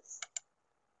masses.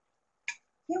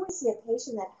 Here we see a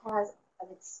patient that has an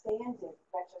expanded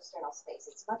retrosternal space.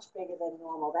 It's much bigger than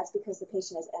normal. That's because the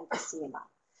patient has emphysema.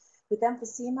 With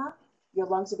emphysema, your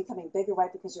lungs are becoming bigger,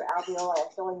 right, because your alveoli are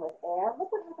filling with air.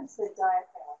 Look what happens to the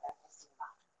diaphragm with emphysema.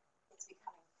 It's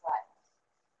becoming flattened.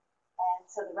 And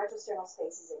so the retrosternal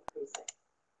space is increasing.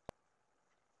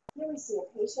 Here we see a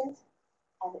patient,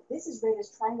 and this is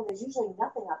Rader's triangle. There's usually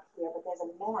nothing up here, but there's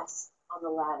a mass on the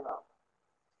lateral.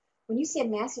 When you see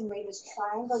a mass in Rader's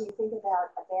triangle, you think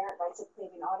about aberrant right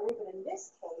subclavian artery, but in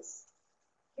this case,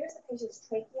 here's the patient's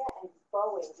trachea, and it's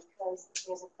bowing because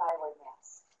there's a thyroid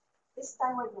mass. This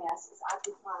thyroid mass is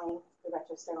occupying the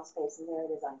retrosternal space, and there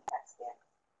it is on CAT scan.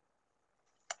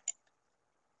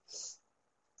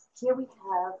 Here we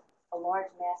have a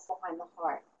large mass behind the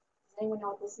heart. Does anyone know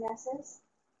what this mass is?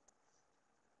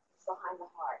 It's behind the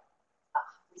heart.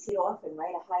 We see it often,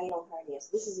 right? A hiatal hernia. So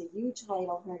this is a huge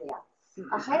hiatal hernia.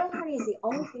 A hiatal hernia is the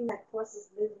only thing that crosses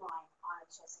midline on a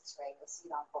chest X-ray. You'll see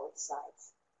it on both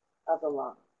sides of the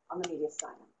lung, on the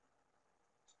mediastinum.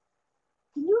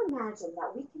 Can you imagine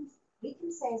that we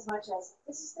can say as much as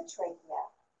this is the trachea.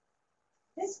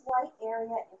 This white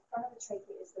area in front of the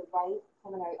trachea is the right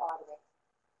pulmonary artery.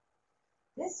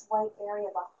 This white area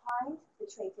behind the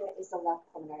trachea is the left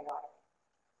pulmonary artery.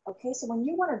 Okay, so when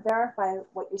you want to verify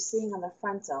what you're seeing on the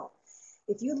frontal,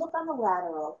 if you look on the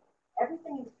lateral,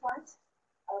 everything in front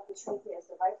of the trachea is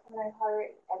the right pulmonary artery,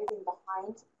 everything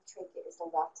behind the trachea is the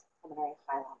left pulmonary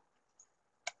hilum.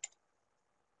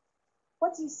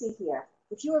 What do you see here?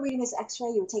 If you were reading this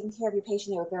x-ray, you were taking care of your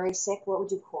patient, they were very sick, what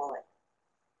would you call it?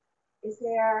 Is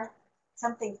there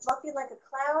something fluffy like a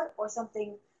cloud or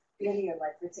something linear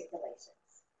like reticulations?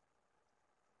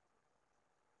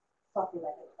 Fluffy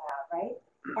like a cloud, right?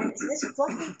 And this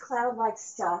fluffy cloud-like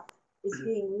stuff is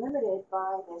being limited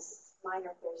by this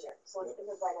minor fissure. So it's in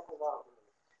the right upper lobe.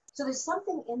 So there's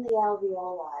something in the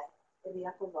alveoli, in the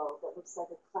upper lobe, that looks like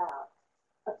a cloud.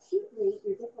 Acutely,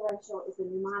 your differential is the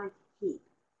mnemonic PEEP.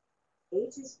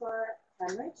 H is for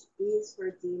hemorrhage, E is for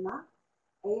edema,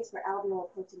 A is for alveolar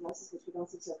proteinosis, which we don't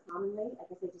see so commonly. I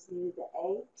guess they just needed the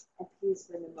A, and P is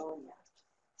for pneumonia.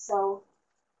 So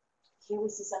here we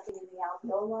see something in the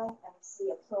alveoli, and we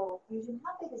see a pleural effusion.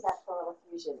 How big is that pleural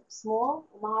effusion? Small,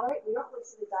 moderate? We don't really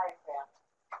see the diaphragm.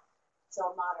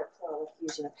 So a moderate pleural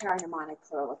effusion, a paraneumonic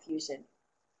pleural effusion.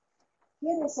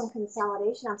 Here there's some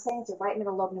consolidation. I'm saying it's a right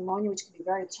middle lobe pneumonia, which can be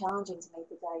very challenging to make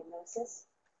the diagnosis.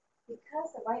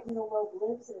 Because the right middle lobe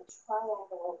lives in a triangle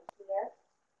over here,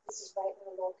 this is right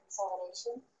middle lobe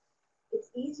consolidation, it's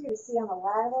easier to see on the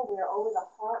lateral, where over the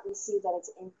heart we see that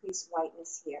it's increased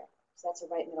whiteness here. So that's a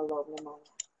right middle lobe pneumonia.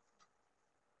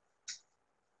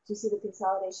 Do you see the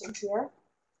consolidation here?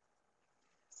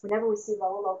 Whenever we see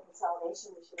lower lobe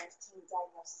consolidation, we should entertain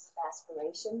diagnosis of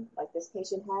aspiration, like this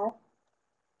patient had.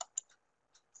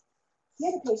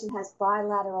 Here the patient has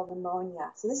bilateral pneumonia.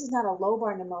 So this is not a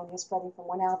lobar pneumonia spreading from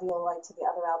one alveoli to the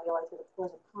other alveoli through the pores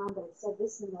of calm, but instead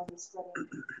this pneumonia is spreading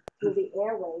through the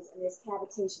airways, and there's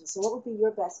cavitation. So what would be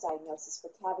your best diagnosis for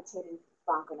cavitating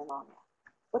bronchopneumonia?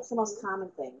 What's the most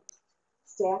common thing?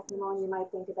 Staph pneumonia you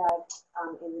might think about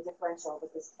in the differential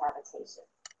with this cavitation.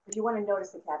 If you want to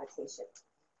notice the cavitation.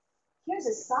 Here's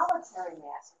a solitary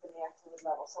mass with an air fluid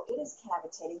level. So it is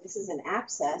cavitating. This is an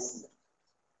abscess.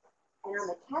 And on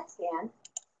the CAT scan,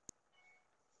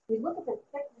 we look at the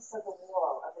thickness of the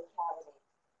wall of the cavity.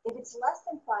 If it's less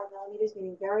than 5 millimeters,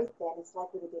 meaning very thin, it's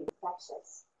likely to be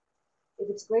infectious.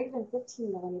 If it's greater than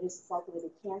 15 millimeters, it's likely to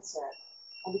be cancer.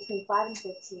 And between 5 and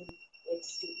 15,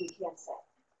 we can't say.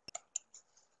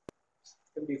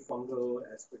 It can be fungal,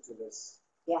 aspergillus.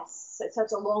 Yes, so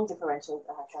it's a long differential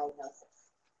diagnosis.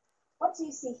 What do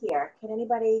you see here? Can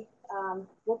anybody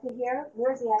look at here?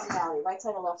 Where's the abnormality? Right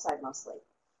side or left side mostly?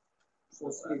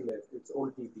 Mostly left. It's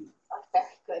old TB. Very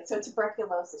good. So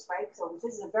tuberculosis, right? So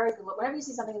this is a very good look. Whenever you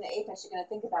see something in the apex, you're going to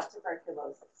think about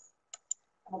tuberculosis.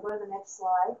 And we'll go to the next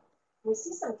slide. We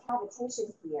see some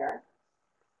cavitation here.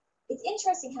 It's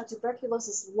interesting how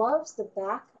tuberculosis loves the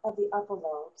back of the upper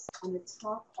lobes and the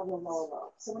top of the lower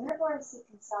lobes. So whenever I see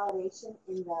consolidation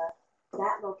in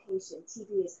that location,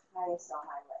 TB is highest on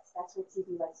my list. That's where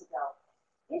TB likes to go.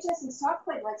 Interesting,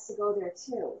 sarcoid likes to go there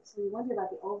too. So we wonder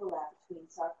about the overlap between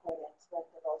sarcoid and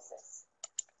tuberculosis.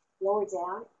 Lower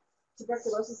down,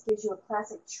 tuberculosis gives you a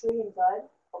classic tree and bud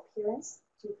appearance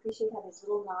to appreciate how these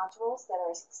little nodules that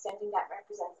are extending that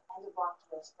represents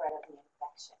endobronchial spread of the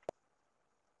infection.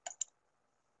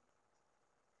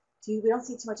 We don't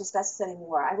see too much asbestos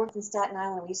anymore. I worked in Staten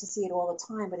Island and we used to see it all the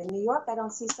time, but in New York I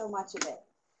don't see so much of it.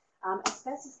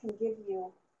 Asbestos can give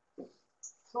you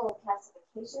pleural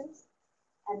calcifications,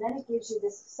 and then it gives you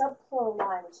this subpleural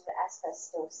line, which is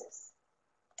asbestosis.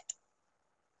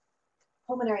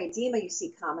 Pulmonary edema you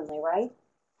see commonly, right?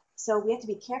 So we have to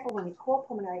be careful when we call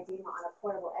pulmonary edema on a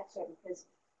portable x-ray, because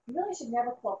you really should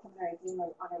never call pulmonary edema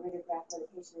on a radiograph where the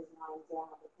patient is lying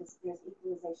down, because there's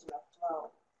equalization of flow.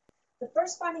 The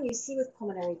first finding you see with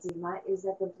pulmonary edema is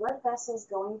that the blood vessels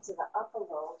going to the upper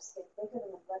lobes get bigger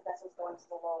than the blood vessels going to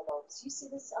the lower lobes. You see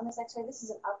this on this x-ray? This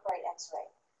is an upright x-ray.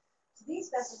 So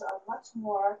these vessels are much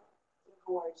more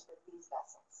engorged than these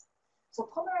vessels. So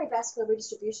pulmonary vascular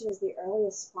redistribution is the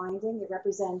earliest finding. It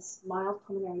represents mild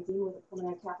pulmonary edema with a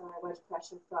pulmonary capillary wedge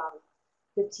pressure from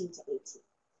 15 to 18.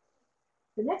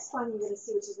 The next finding you're going to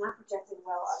see, which is not projected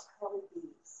well, are curly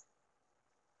beads.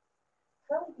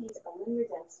 Curly beads are linear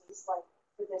densities, like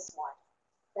for this one.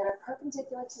 that are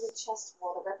perpendicular to the chest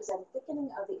wall that represent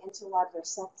thickening of the interlobular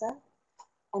septa,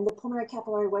 and the pulmonary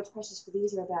capillary wedge pressures for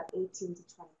these are about 18 to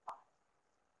 25.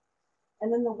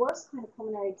 And then the worst kind of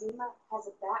pulmonary edema has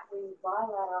a bat-wing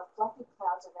bilateral fluffy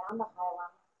clouds around the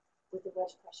hilum with the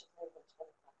wedge pressure greater than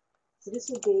 25. So this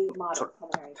would be moderate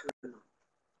pulmonary edema.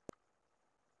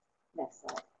 Next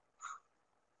slide.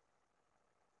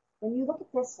 When you look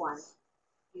at this one,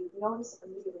 you notice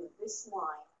immediately this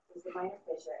line is the minor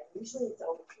fissure, and usually it's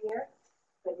over here,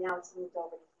 but now it's moved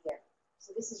over to here.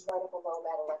 So this is right up below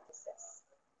atelectasis.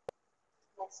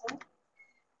 Next one.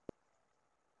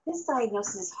 This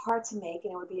diagnosis is hard to make,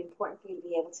 and it would be important for you to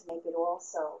be able to make it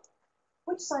also.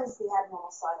 Which side is the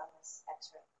abnormal side on this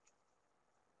x-ray?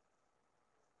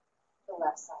 The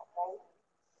left side, right?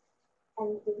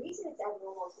 And the reason it's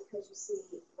abnormal is because you see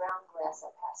brown glass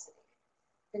opacity.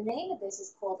 The name of this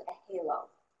is called a halo.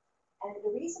 And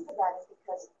the reason for that is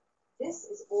because this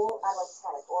is all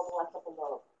atelectatic, all the left upper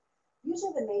lobe.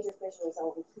 Usually the major fissure is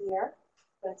over here,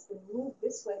 but it's been moved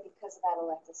this way because of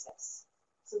atelectasis.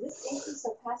 So this increased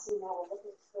opacity now we're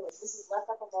looking through it. This is left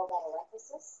upper lobe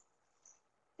atelectasis.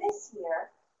 This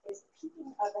here is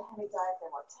peaking of the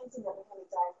hemidiaphragm or tenting of the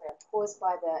hemidiaphragm caused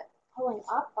by the pulling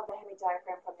up of the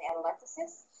hemidiaphragm from the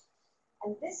atelectasis.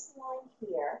 And this line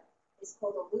here is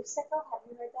called a loop sickle. Have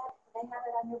you heard that? Do they have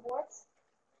it on your boards?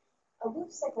 A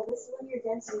loop sickle, this linear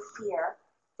density here,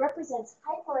 represents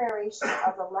hyperaeration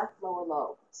of the left lower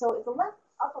lobe. So if the left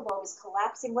upper lobe is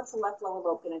collapsing, what's the left lower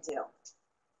lobe going to do?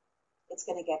 It's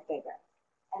going to get bigger.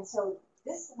 And so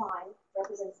this line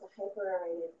represents the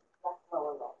hyperaerated left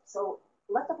lower lobe. So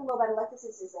left upper lobe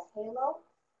atelectasis is a halo,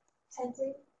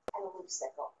 tenting, and a loop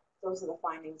sickle. Those are the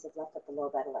findings of left upper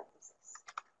lobe atelectasis.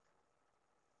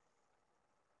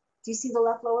 Do you see the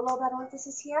left lower lobe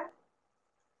atelectasis here?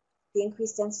 The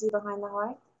increased density behind the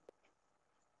heart?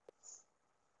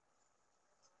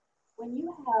 When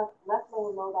you have left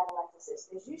lower lobe atelectasis,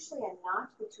 there's usually a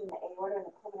notch between the aorta and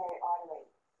the pulmonary artery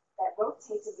that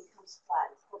rotates and becomes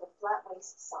flat. It's called a flat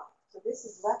waist sign. So this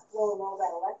is left lower lobe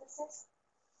atelectasis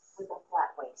with a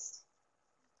flat waist.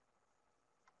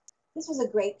 This was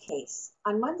a great case.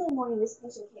 On Monday morning, this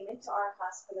patient came into our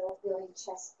hospital feeling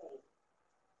chest pain.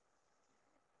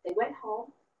 They went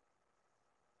home.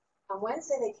 On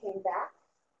Wednesday, they came back.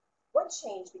 What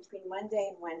changed between Monday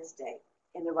and Wednesday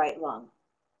in the right lung?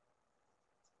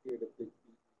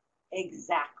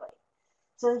 Exactly.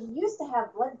 So he used to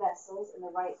have blood vessels in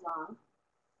the right lung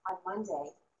on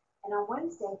Monday. And on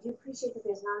Wednesday, do you appreciate that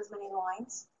there's not as many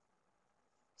lines?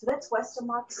 So that's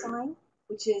Westermarck sign,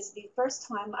 which is the first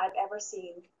time I've ever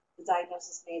seen the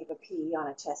diagnosis made of a PE on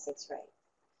a chest x-ray.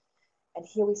 And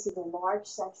here we see the large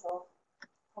central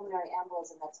pulmonary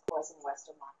embolism that's causing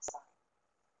Westermarck sign.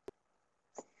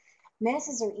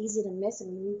 Masses are easy to miss,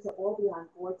 and we need to all be on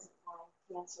board to find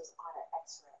cancers on an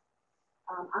x-ray.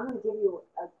 I'm going to give you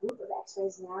a group of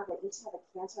x-rays now that each have a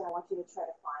cancer, and I want you to try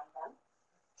to find them.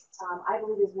 I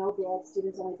believe there's no bad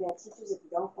students, only bad teachers. If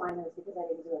you don't find them, it's because I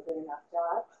didn't do a good enough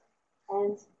job.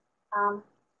 And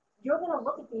you're going to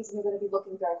look at these, and you're going to be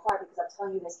looking very hard because I'm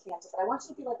telling you there's cancer. But I want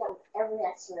you to be like that with every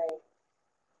x-ray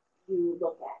you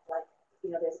look at. Like, you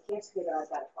know, there's a cancer here that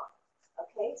I've got to find.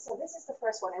 Okay, so this is the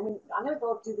first one, and I'm going to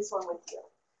go do this one with you.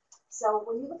 So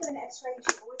when you look at an x-ray, you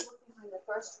should always look behind the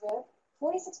first rib.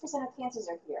 46% of cancers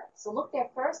are here. So look there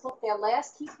first, look there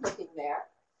last, keep looking there.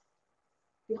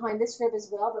 Behind this rib as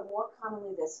well, but more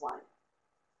commonly this one.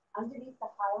 Underneath the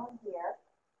hilum here,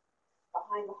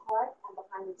 behind the heart, and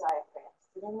behind the diaphragm.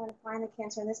 Did anyone find the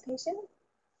cancer in this patient?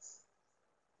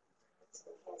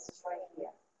 The cancer's right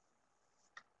here.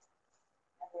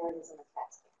 And there it is in the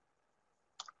CAT scan.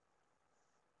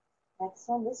 Next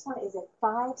one, this one is a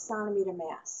 5-centimeter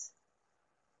mass.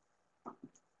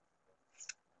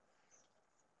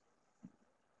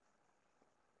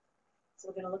 So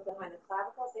we're going to look behind the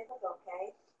clavicles. They look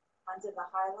okay. Under the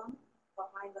hilum,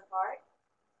 behind the heart.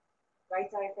 Right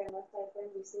diaphragm, left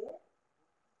diaphragm, you see it?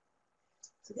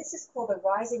 So this is called the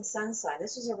rising sun sign.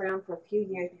 This was around for a few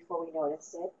years before we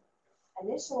noticed it.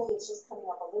 Initially, it's just coming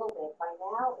up a little bit. By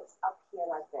now, it's up here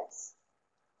like this.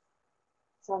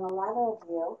 So on the lateral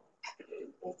view,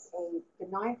 it's a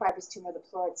benign fibrous tumor of the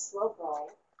pleuroid, slow growing.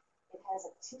 It has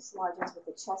obtuse margins with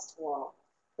the chest wall,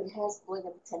 but it has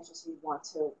malignant potential, so you want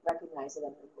to recognize it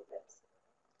and remove it.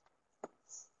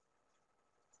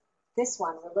 This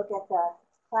one, we'll look at the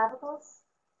clavicles.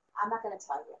 I'm not going to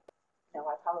tell you. No,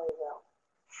 I probably will.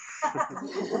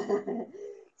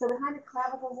 So behind the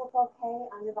clavicles look okay,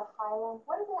 under the hilum.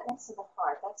 What about next to the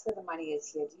heart? That's where the money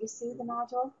is here. Do you see the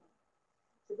nodule?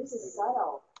 So this is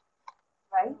subtle,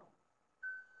 right?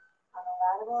 On the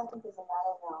lateral, I think there's a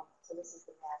lateral now. So this is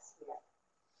the mass here.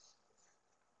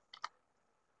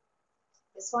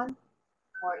 This one,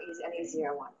 more easy, an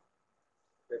easier one.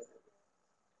 That's it.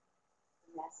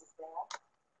 The mass is there.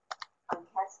 On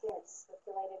CAT scan, it's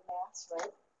circulated mass, right?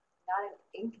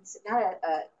 Not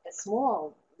a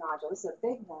small nodule. This is a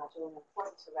big nodule and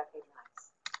important to recognize.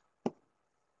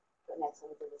 But next, let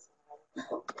me do this one.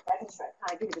 I can try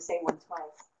kind of give you the same one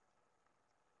twice.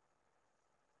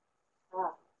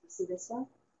 Ah, you see this one?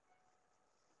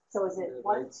 So is it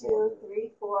 1, 2, 3,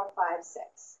 4, 5,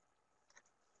 6?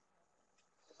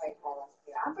 The right column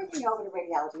here. I'm bringing you over to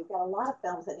radiology. We've got a lot of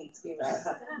films that need to be read.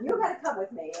 You got to come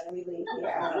with me when we leave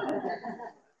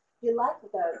here. You like we've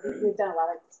done a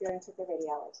lot of experience with the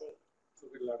radiology.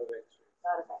 Took a lot of X-rays. A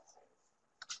lot of X-rays.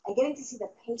 And getting to see the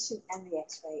patient and the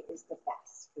X-ray is the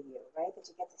best for you, right? That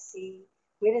you get to see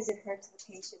where does it hurt to the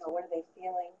patient or what are they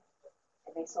feeling.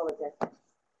 It makes all the difference.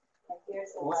 And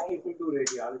here's the Most right. people do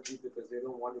radiology because they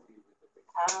don't want to deal with the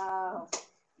patient. Oh.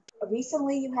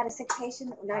 Recently, you had a sick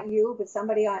patient, not you, but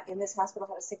somebody in this hospital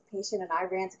had a sick patient, and I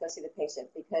ran to go see the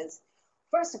patient because,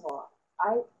 first of all,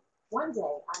 one day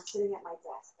I'm sitting at my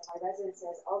desk, and my resident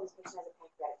says, "Oh, this patient has a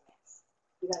pancreatic mass.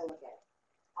 You got to look at it."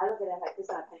 I look at it like, "This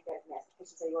is not a pancreatic mass." The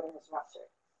patient said, "Your organ has ruptured,"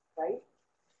 right?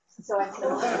 So I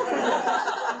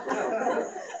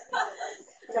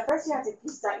first you have to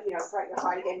start your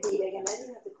heart again beating, and then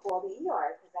you have to call the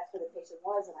ER because that's where the patient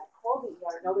was. And I called the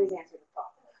ER, nobody's answering the phone.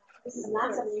 This is not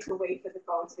something you can wait for the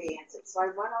phone to be answered. So I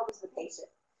run over to the patient,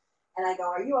 and I go,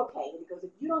 "Are you okay?" And he goes,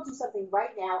 "If you don't do something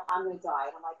right now, I'm going to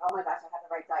die." And I'm like, "Oh my gosh, I have the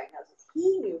right diagnosis."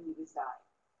 He knew he was dying,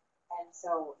 and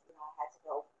so I had to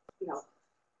go,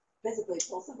 physically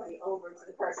pull somebody over to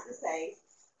the person to say,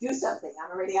 "Do something.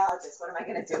 I'm a radiologist. What am I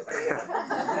going to do for you?"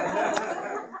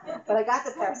 But I got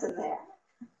the person there.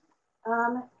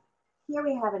 Here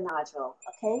we have a nodule,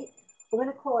 okay? We're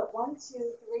going to call it 1,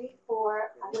 2, 3,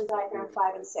 4, I'm going to diagram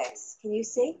 5 and 6. Can you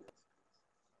see?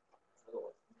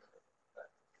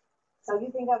 So you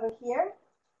think over here.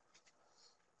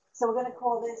 So we're going to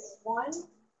call this 1,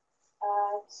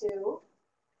 2,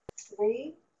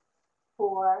 3,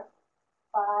 4,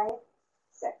 5,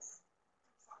 6.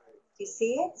 Do you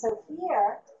see it? So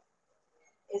here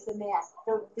is the mass.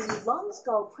 The lungs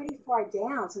go pretty far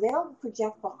down, so they'll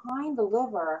project behind the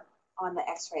liver on the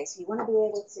X-ray. So you want to be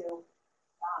able to,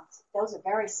 those are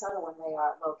very subtle when they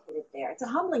are located there. It's a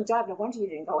humbling job. No wonder you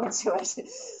didn't go into it.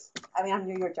 I mean, I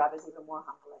knew your job is even more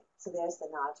humbling. So there's the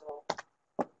nodule.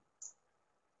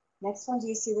 Next one, do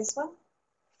you see this one?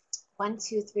 1,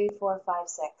 2, 3, 4, 5,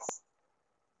 6.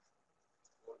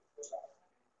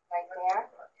 Right there.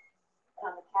 And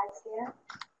on the CAT scan.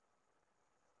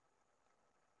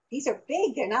 These are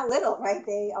big, they're not little, right?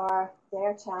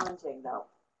 They're challenging though.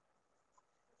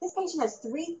 This patient has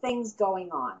 3 things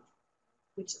going on,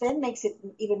 which then makes it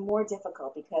even more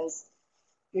difficult because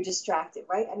you're distracted,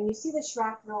 right? I mean, you see the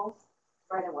shrapnel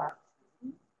right away.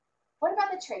 What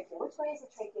about the trachea? Which way is the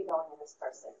trachea going in this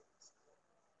person?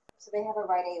 So they have a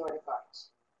right aortic arch.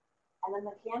 And then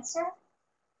the cancer,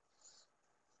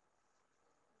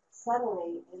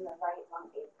 subtly in the right lung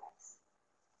apex.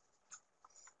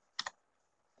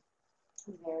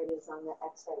 And there it is on the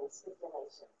X-ray with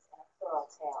spiculations and a pleural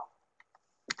tail.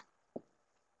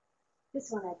 This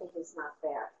one I think is not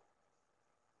fair.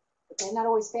 But they're not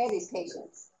always fair, these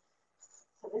patients.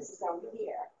 So this is over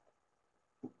here.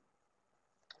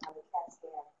 On the CAT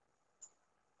scan.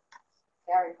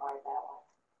 Very hard, that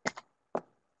one.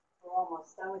 We're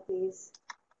almost done with these.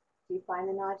 Do you find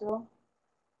the nodule?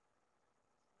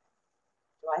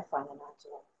 Do I find the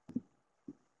nodule? Do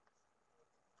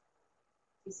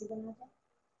you see the nodule?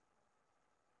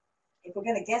 If we're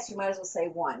going to guess, you might as well say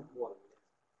 1.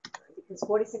 Because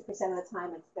 46% of the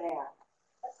time it's there.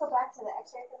 Let's go back to the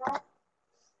X-ray for that.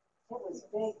 It was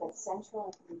big but central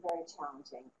and can be very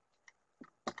challenging.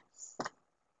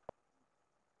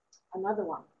 Another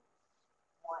one.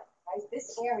 Right?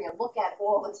 This area, look at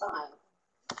all the time.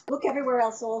 Look everywhere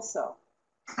else also.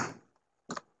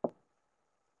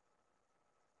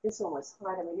 This one was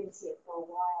hard and we didn't see it for a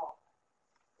while.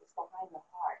 It's behind the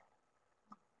heart.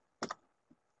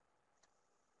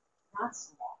 Not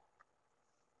small.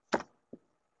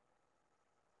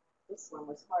 This one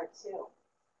was hard too.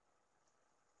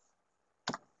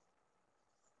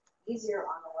 Easier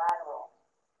on the lateral.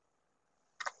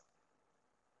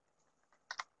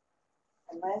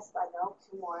 And last, I know,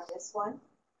 2 more. This one,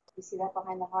 you see that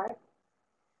behind the heart?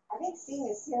 I think seeing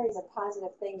a series of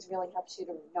positive things really helps you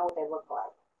to know what they look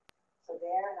like. So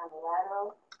there and on the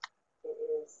lateral, it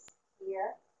is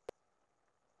here.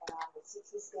 And on the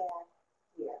CT scan,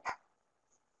 here.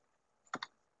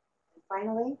 And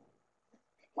finally,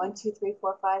 1, 2, 3,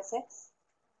 4, 5, 6.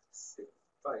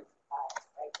 5. 5,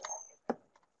 right there.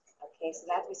 Okay, so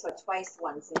that we saw twice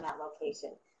once in that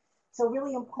location. So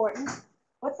really important.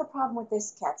 What's the problem with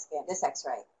this CAT scan, this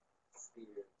X-ray?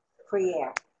 Free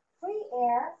air. Free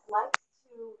air likes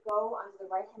to go under the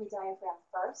right hemidiaphragm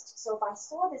first. So if I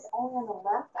saw this only on the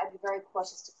left, I'd be very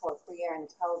cautious to call it free air and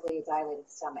probably a dilated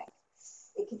stomach.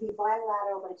 It can be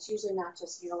bilateral, but it's usually not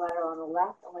just unilateral on the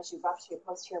left unless you rupture your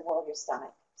posterior wall of your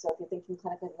stomach. So if you're thinking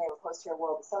clinically they have a posterior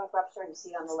wall of the stomach rupture and you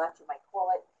see it on the left, you might call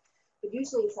it. But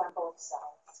usually it's on both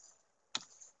sides.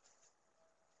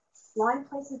 Line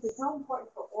placement is so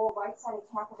important for all right-sided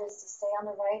catheters to stay on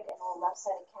the right and all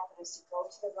left-sided catheters to go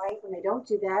to the right. When they don't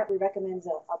do that, we recommend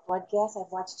a blood gas.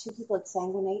 I've watched 2 people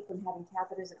exsanguinate from having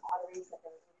catheters and arteries that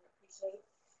they didn't appreciate,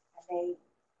 and they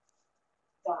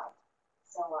died.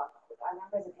 So I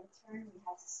remember as an intern, we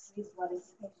had to squeeze blood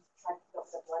into patients to try to fill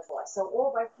up the blood loss. So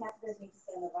all right catheters need to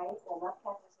stay on the right, all left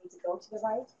catheters need to go to the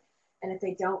right, and if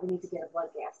they don't, we need to get a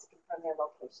blood gas to confirm their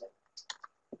location.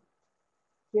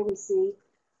 Here we see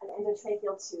an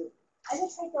endotracheal tube.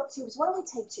 Endotracheal tubes, what do we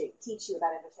teach you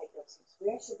about endotracheal tubes?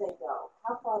 Where should they go?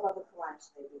 How far above the carotid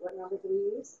should they be? What number do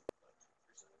we use?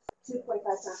 2.5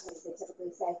 centimeters, they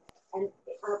typically say. And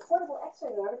on a portable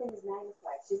x-ray, though, everything is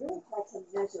magnified. So you really try to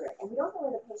measure it. And we don't know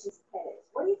where the patient's head is.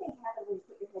 What do you think happens when you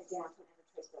put your head down to an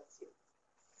endotracheal tube?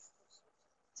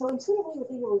 So intuitively, we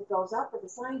think it goes up, but the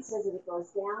science says that it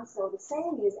goes down. So the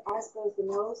saying is, as goes the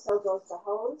nose, so goes the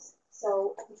hose.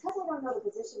 So because I don't know the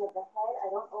position of the head,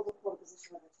 I don't overpull the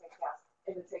position of the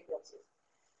endotracheal tube.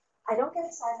 I don't get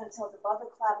excited until it's above the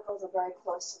clavicles or very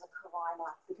close to the carina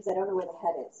because I don't know where the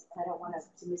head is. And I don't want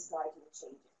to misguide you and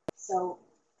change it. So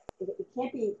it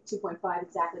can't be 2.5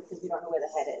 exactly because we don't know where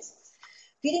the head is.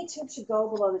 Feeding tube should go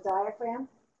below the diaphragm.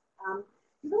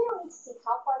 You really don't need to see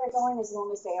how far they're going as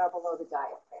long as they are below the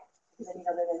diaphragm because then you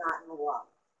know that they're not in the lung.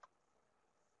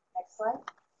 Next slide.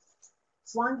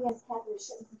 Swan-Ganz catheters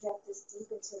shouldn't project this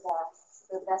deep into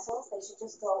the vessels. They should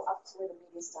just go up to where the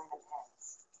mediastinum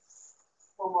ends.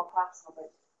 Or more proximal,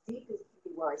 but deep can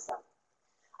be worrisome.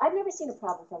 I've never seen a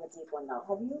problem from a deep one, though.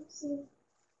 Have you seen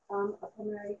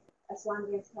a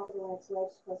Swan-Ganz catheter when it's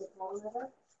wedged cause a problem ever?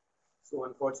 So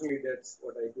unfortunately, that's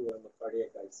what I do. I'm a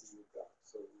cardiac ICU doc.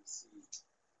 So we see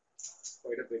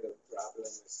quite a bit of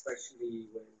problem, especially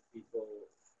when people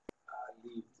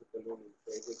leave the balloon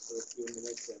inflated for a few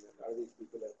minutes, and a lot of these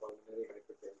people have pulmonary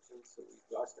hypertension. So we've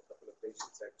lost a couple of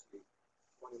patients actually,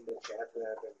 one in the cath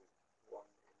lab and one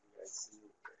in the ICU.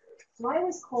 So I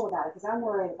always call about it because I'm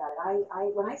worried about it.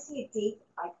 When I see it deep,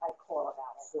 I call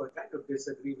about it. So I kind of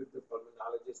disagree with the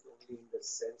pulmonologist only in the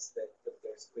sense that the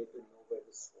best way to know where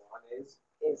the swan is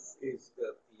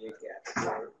the PA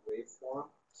catheter waveform.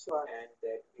 Sure. And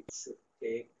that it should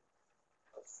take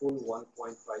a full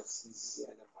 1.5 cc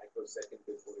and a microsecond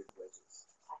before it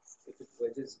wedges. If it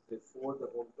wedges before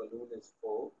the whole balloon is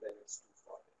full, then it's too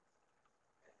far in.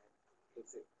 And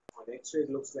if it on X-ray it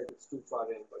looks like it's too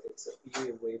far in, but it's a PA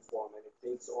waveform and it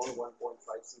takes all 1.5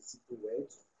 cc to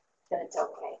wedge, then it's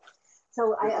okay.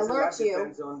 So I alert you. It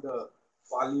depends on the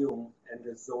volume and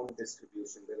the zone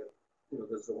distribution. There are,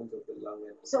 the zones of the lung.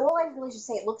 And so all I really should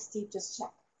say, it looks deep, just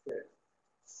check. Yeah.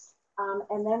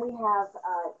 And then we have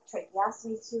a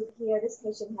tracheostomy tube here. This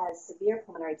patient has severe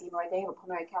pulmonary edema. They have a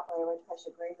pulmonary capillary wedge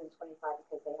pressure greater than 25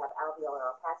 because they have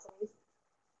alveolar opacities.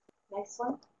 Next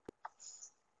one.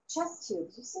 Chest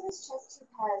tubes. You see this chest tube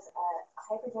has a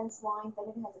hyperdense line, then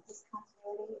it has a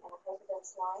discontinuity and a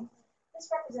hyperdense line. This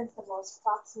represents the most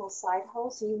proximal side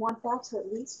hole, so you want that to at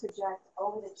least project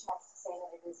over the chest to say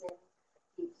that it is in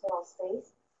the pleural space.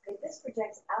 If this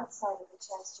projects outside of the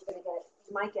chest,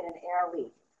 you might get an air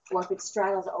leak, or if it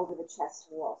straddles over the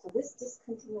chest wall. So this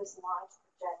discontinuous line should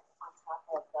project on top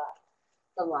of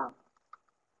the lung.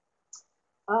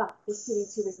 This feeding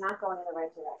tube is not going in the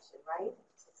right direction, right?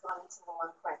 It's going into the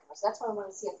lung parenchyma. So that's why I want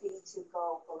to see a feeding tube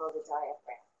go below the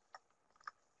diaphragm.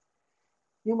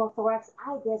 Pneumothorax.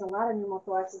 There's a lot of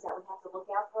pneumothoraxes that we have to look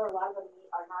out for. A lot of them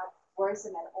are not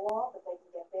worrisome at all, but they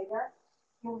can get bigger.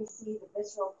 Here we see the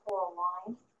visceral pleural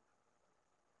line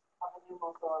of a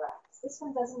pneumothorax. This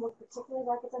one doesn't look particularly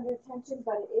like it's under tension,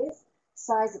 but it is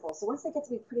sizable. So once they get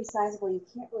to be pretty sizable, you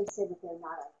can't really say that they're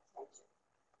not under tension.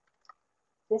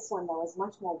 This one, though, is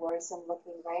much more worrisome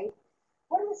looking, right?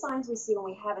 What are the signs we see when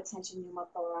we have a tension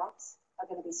pneumothorax? Are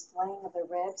going to be splaying of the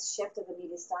ribs, shift of the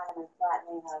mediastinum, and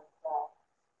flattening of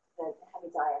the heavy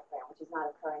diaphragm, which is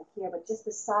not occurring here, but just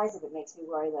the size of it makes me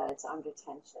worry that it's under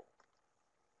tension.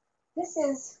 This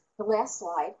is the last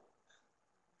slide.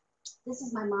 This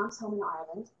is my mom's home in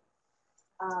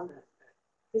Ireland.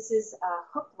 This is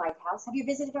Hook Lighthouse. Have you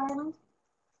visited Ireland?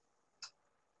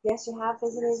 Yes, you have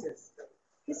visited? Yes.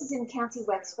 This is in County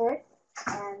Wexford.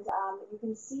 And you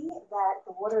can see that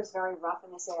the water is very rough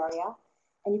in this area.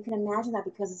 And you can imagine that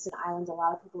because it's an island, a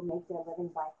lot of people make their living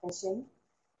by fishing.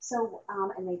 So,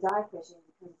 and they die fishing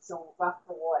because it's so rough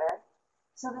the water.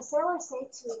 So the sailors say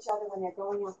to each other when they're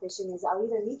going out fishing is, I'll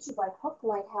either meet you by Hook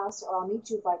Lighthouse or I'll meet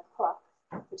you by Crook,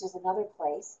 which is another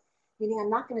place, meaning I'm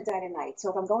not going to die tonight. So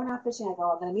if I'm going out fishing, I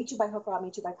go, I'm going to meet you by Hook or I'll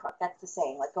meet you by Crook. That's the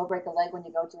saying. Like, go break a leg when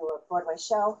you go to a Broadway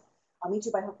show. I'll meet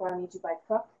you by Hook or I'll meet you by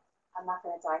Crook. I'm not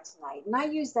going to die tonight. And I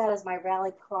use that as my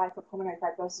rally cry for pulmonary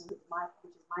fibrosis, which is my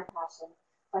passion.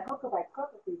 By hook or by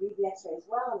crook, if we read the x-rays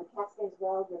well and the CAT scans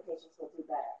well, your patients will do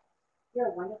better.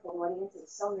 You're a wonderful audience.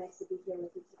 It's so nice to be here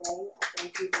with you today.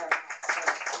 Thank you very much.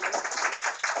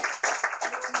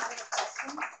 Anyone have any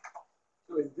questions?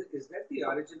 So is that the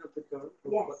origin of the term?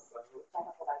 Yes. By hook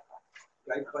or by crook.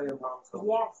 Right by your mom's home?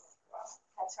 Yes. Wow.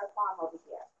 That's her farm over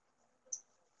here.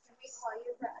 Can we call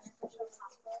you for unofficial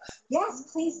conflict? Yes,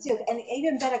 please do. And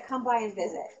even better, come by and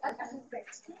visit. Thank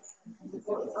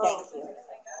you.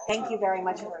 Thank you very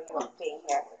much for being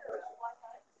here.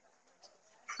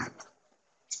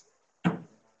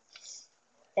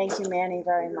 Thank you, Manny,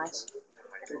 very much.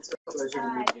 It's a pleasure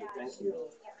to meet you. Thank you.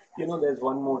 You know, there's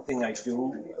one more thing I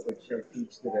do, which I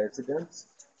teach the residents.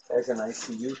 As an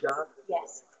ICU doc,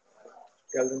 Yes.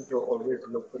 tell them to always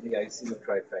look for the ICU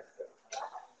trifecta.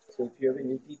 So if you have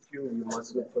an ET tube, you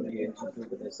must look for the NG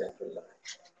tube in the central line.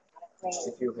 Great.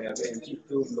 If you have NG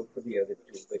tube, look for the other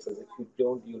two, because if you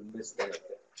don't, you'll miss one of them.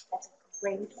 That's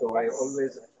great. So I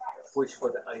always push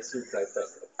for the ICU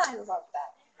trifecta. I love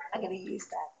that. I'm going to use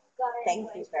that. Thank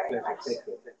you very Pleasure. much. Take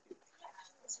care. Thank you.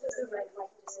 This was the right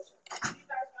decision.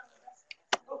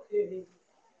 Okay.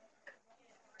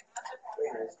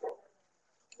 Very nice talk.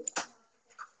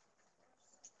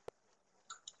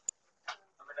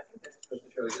 I mean, I think that's supposed to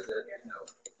show you that, you know,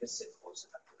 if you sit close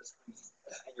enough to the screen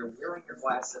and you're wearing your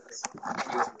glasses,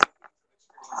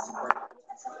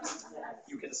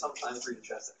 you can sometimes read a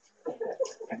chest.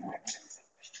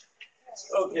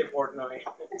 Okay, Portnoy.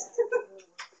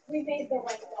 We made the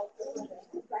right decision.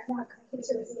 I'm not going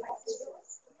to this.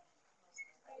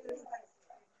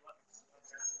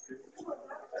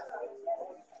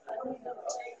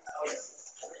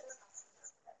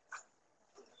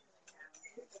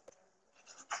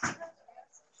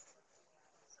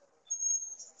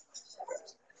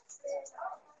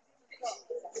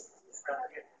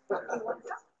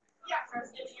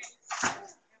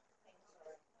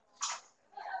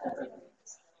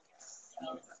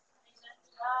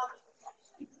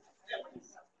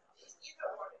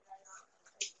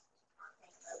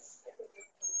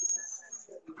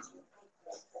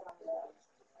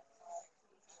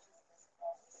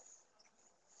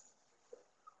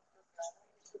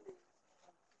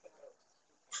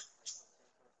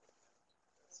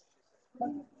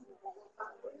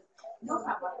 No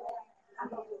problem.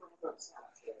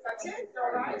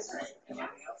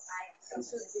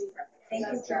 Thank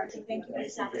you, Georgie. Thank you for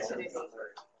this opportunity.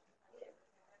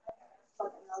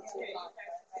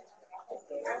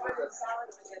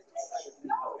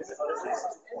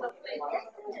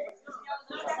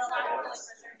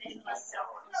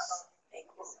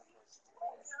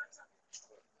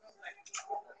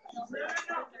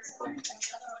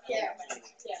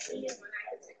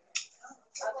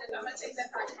 I'm gonna take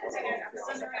that back.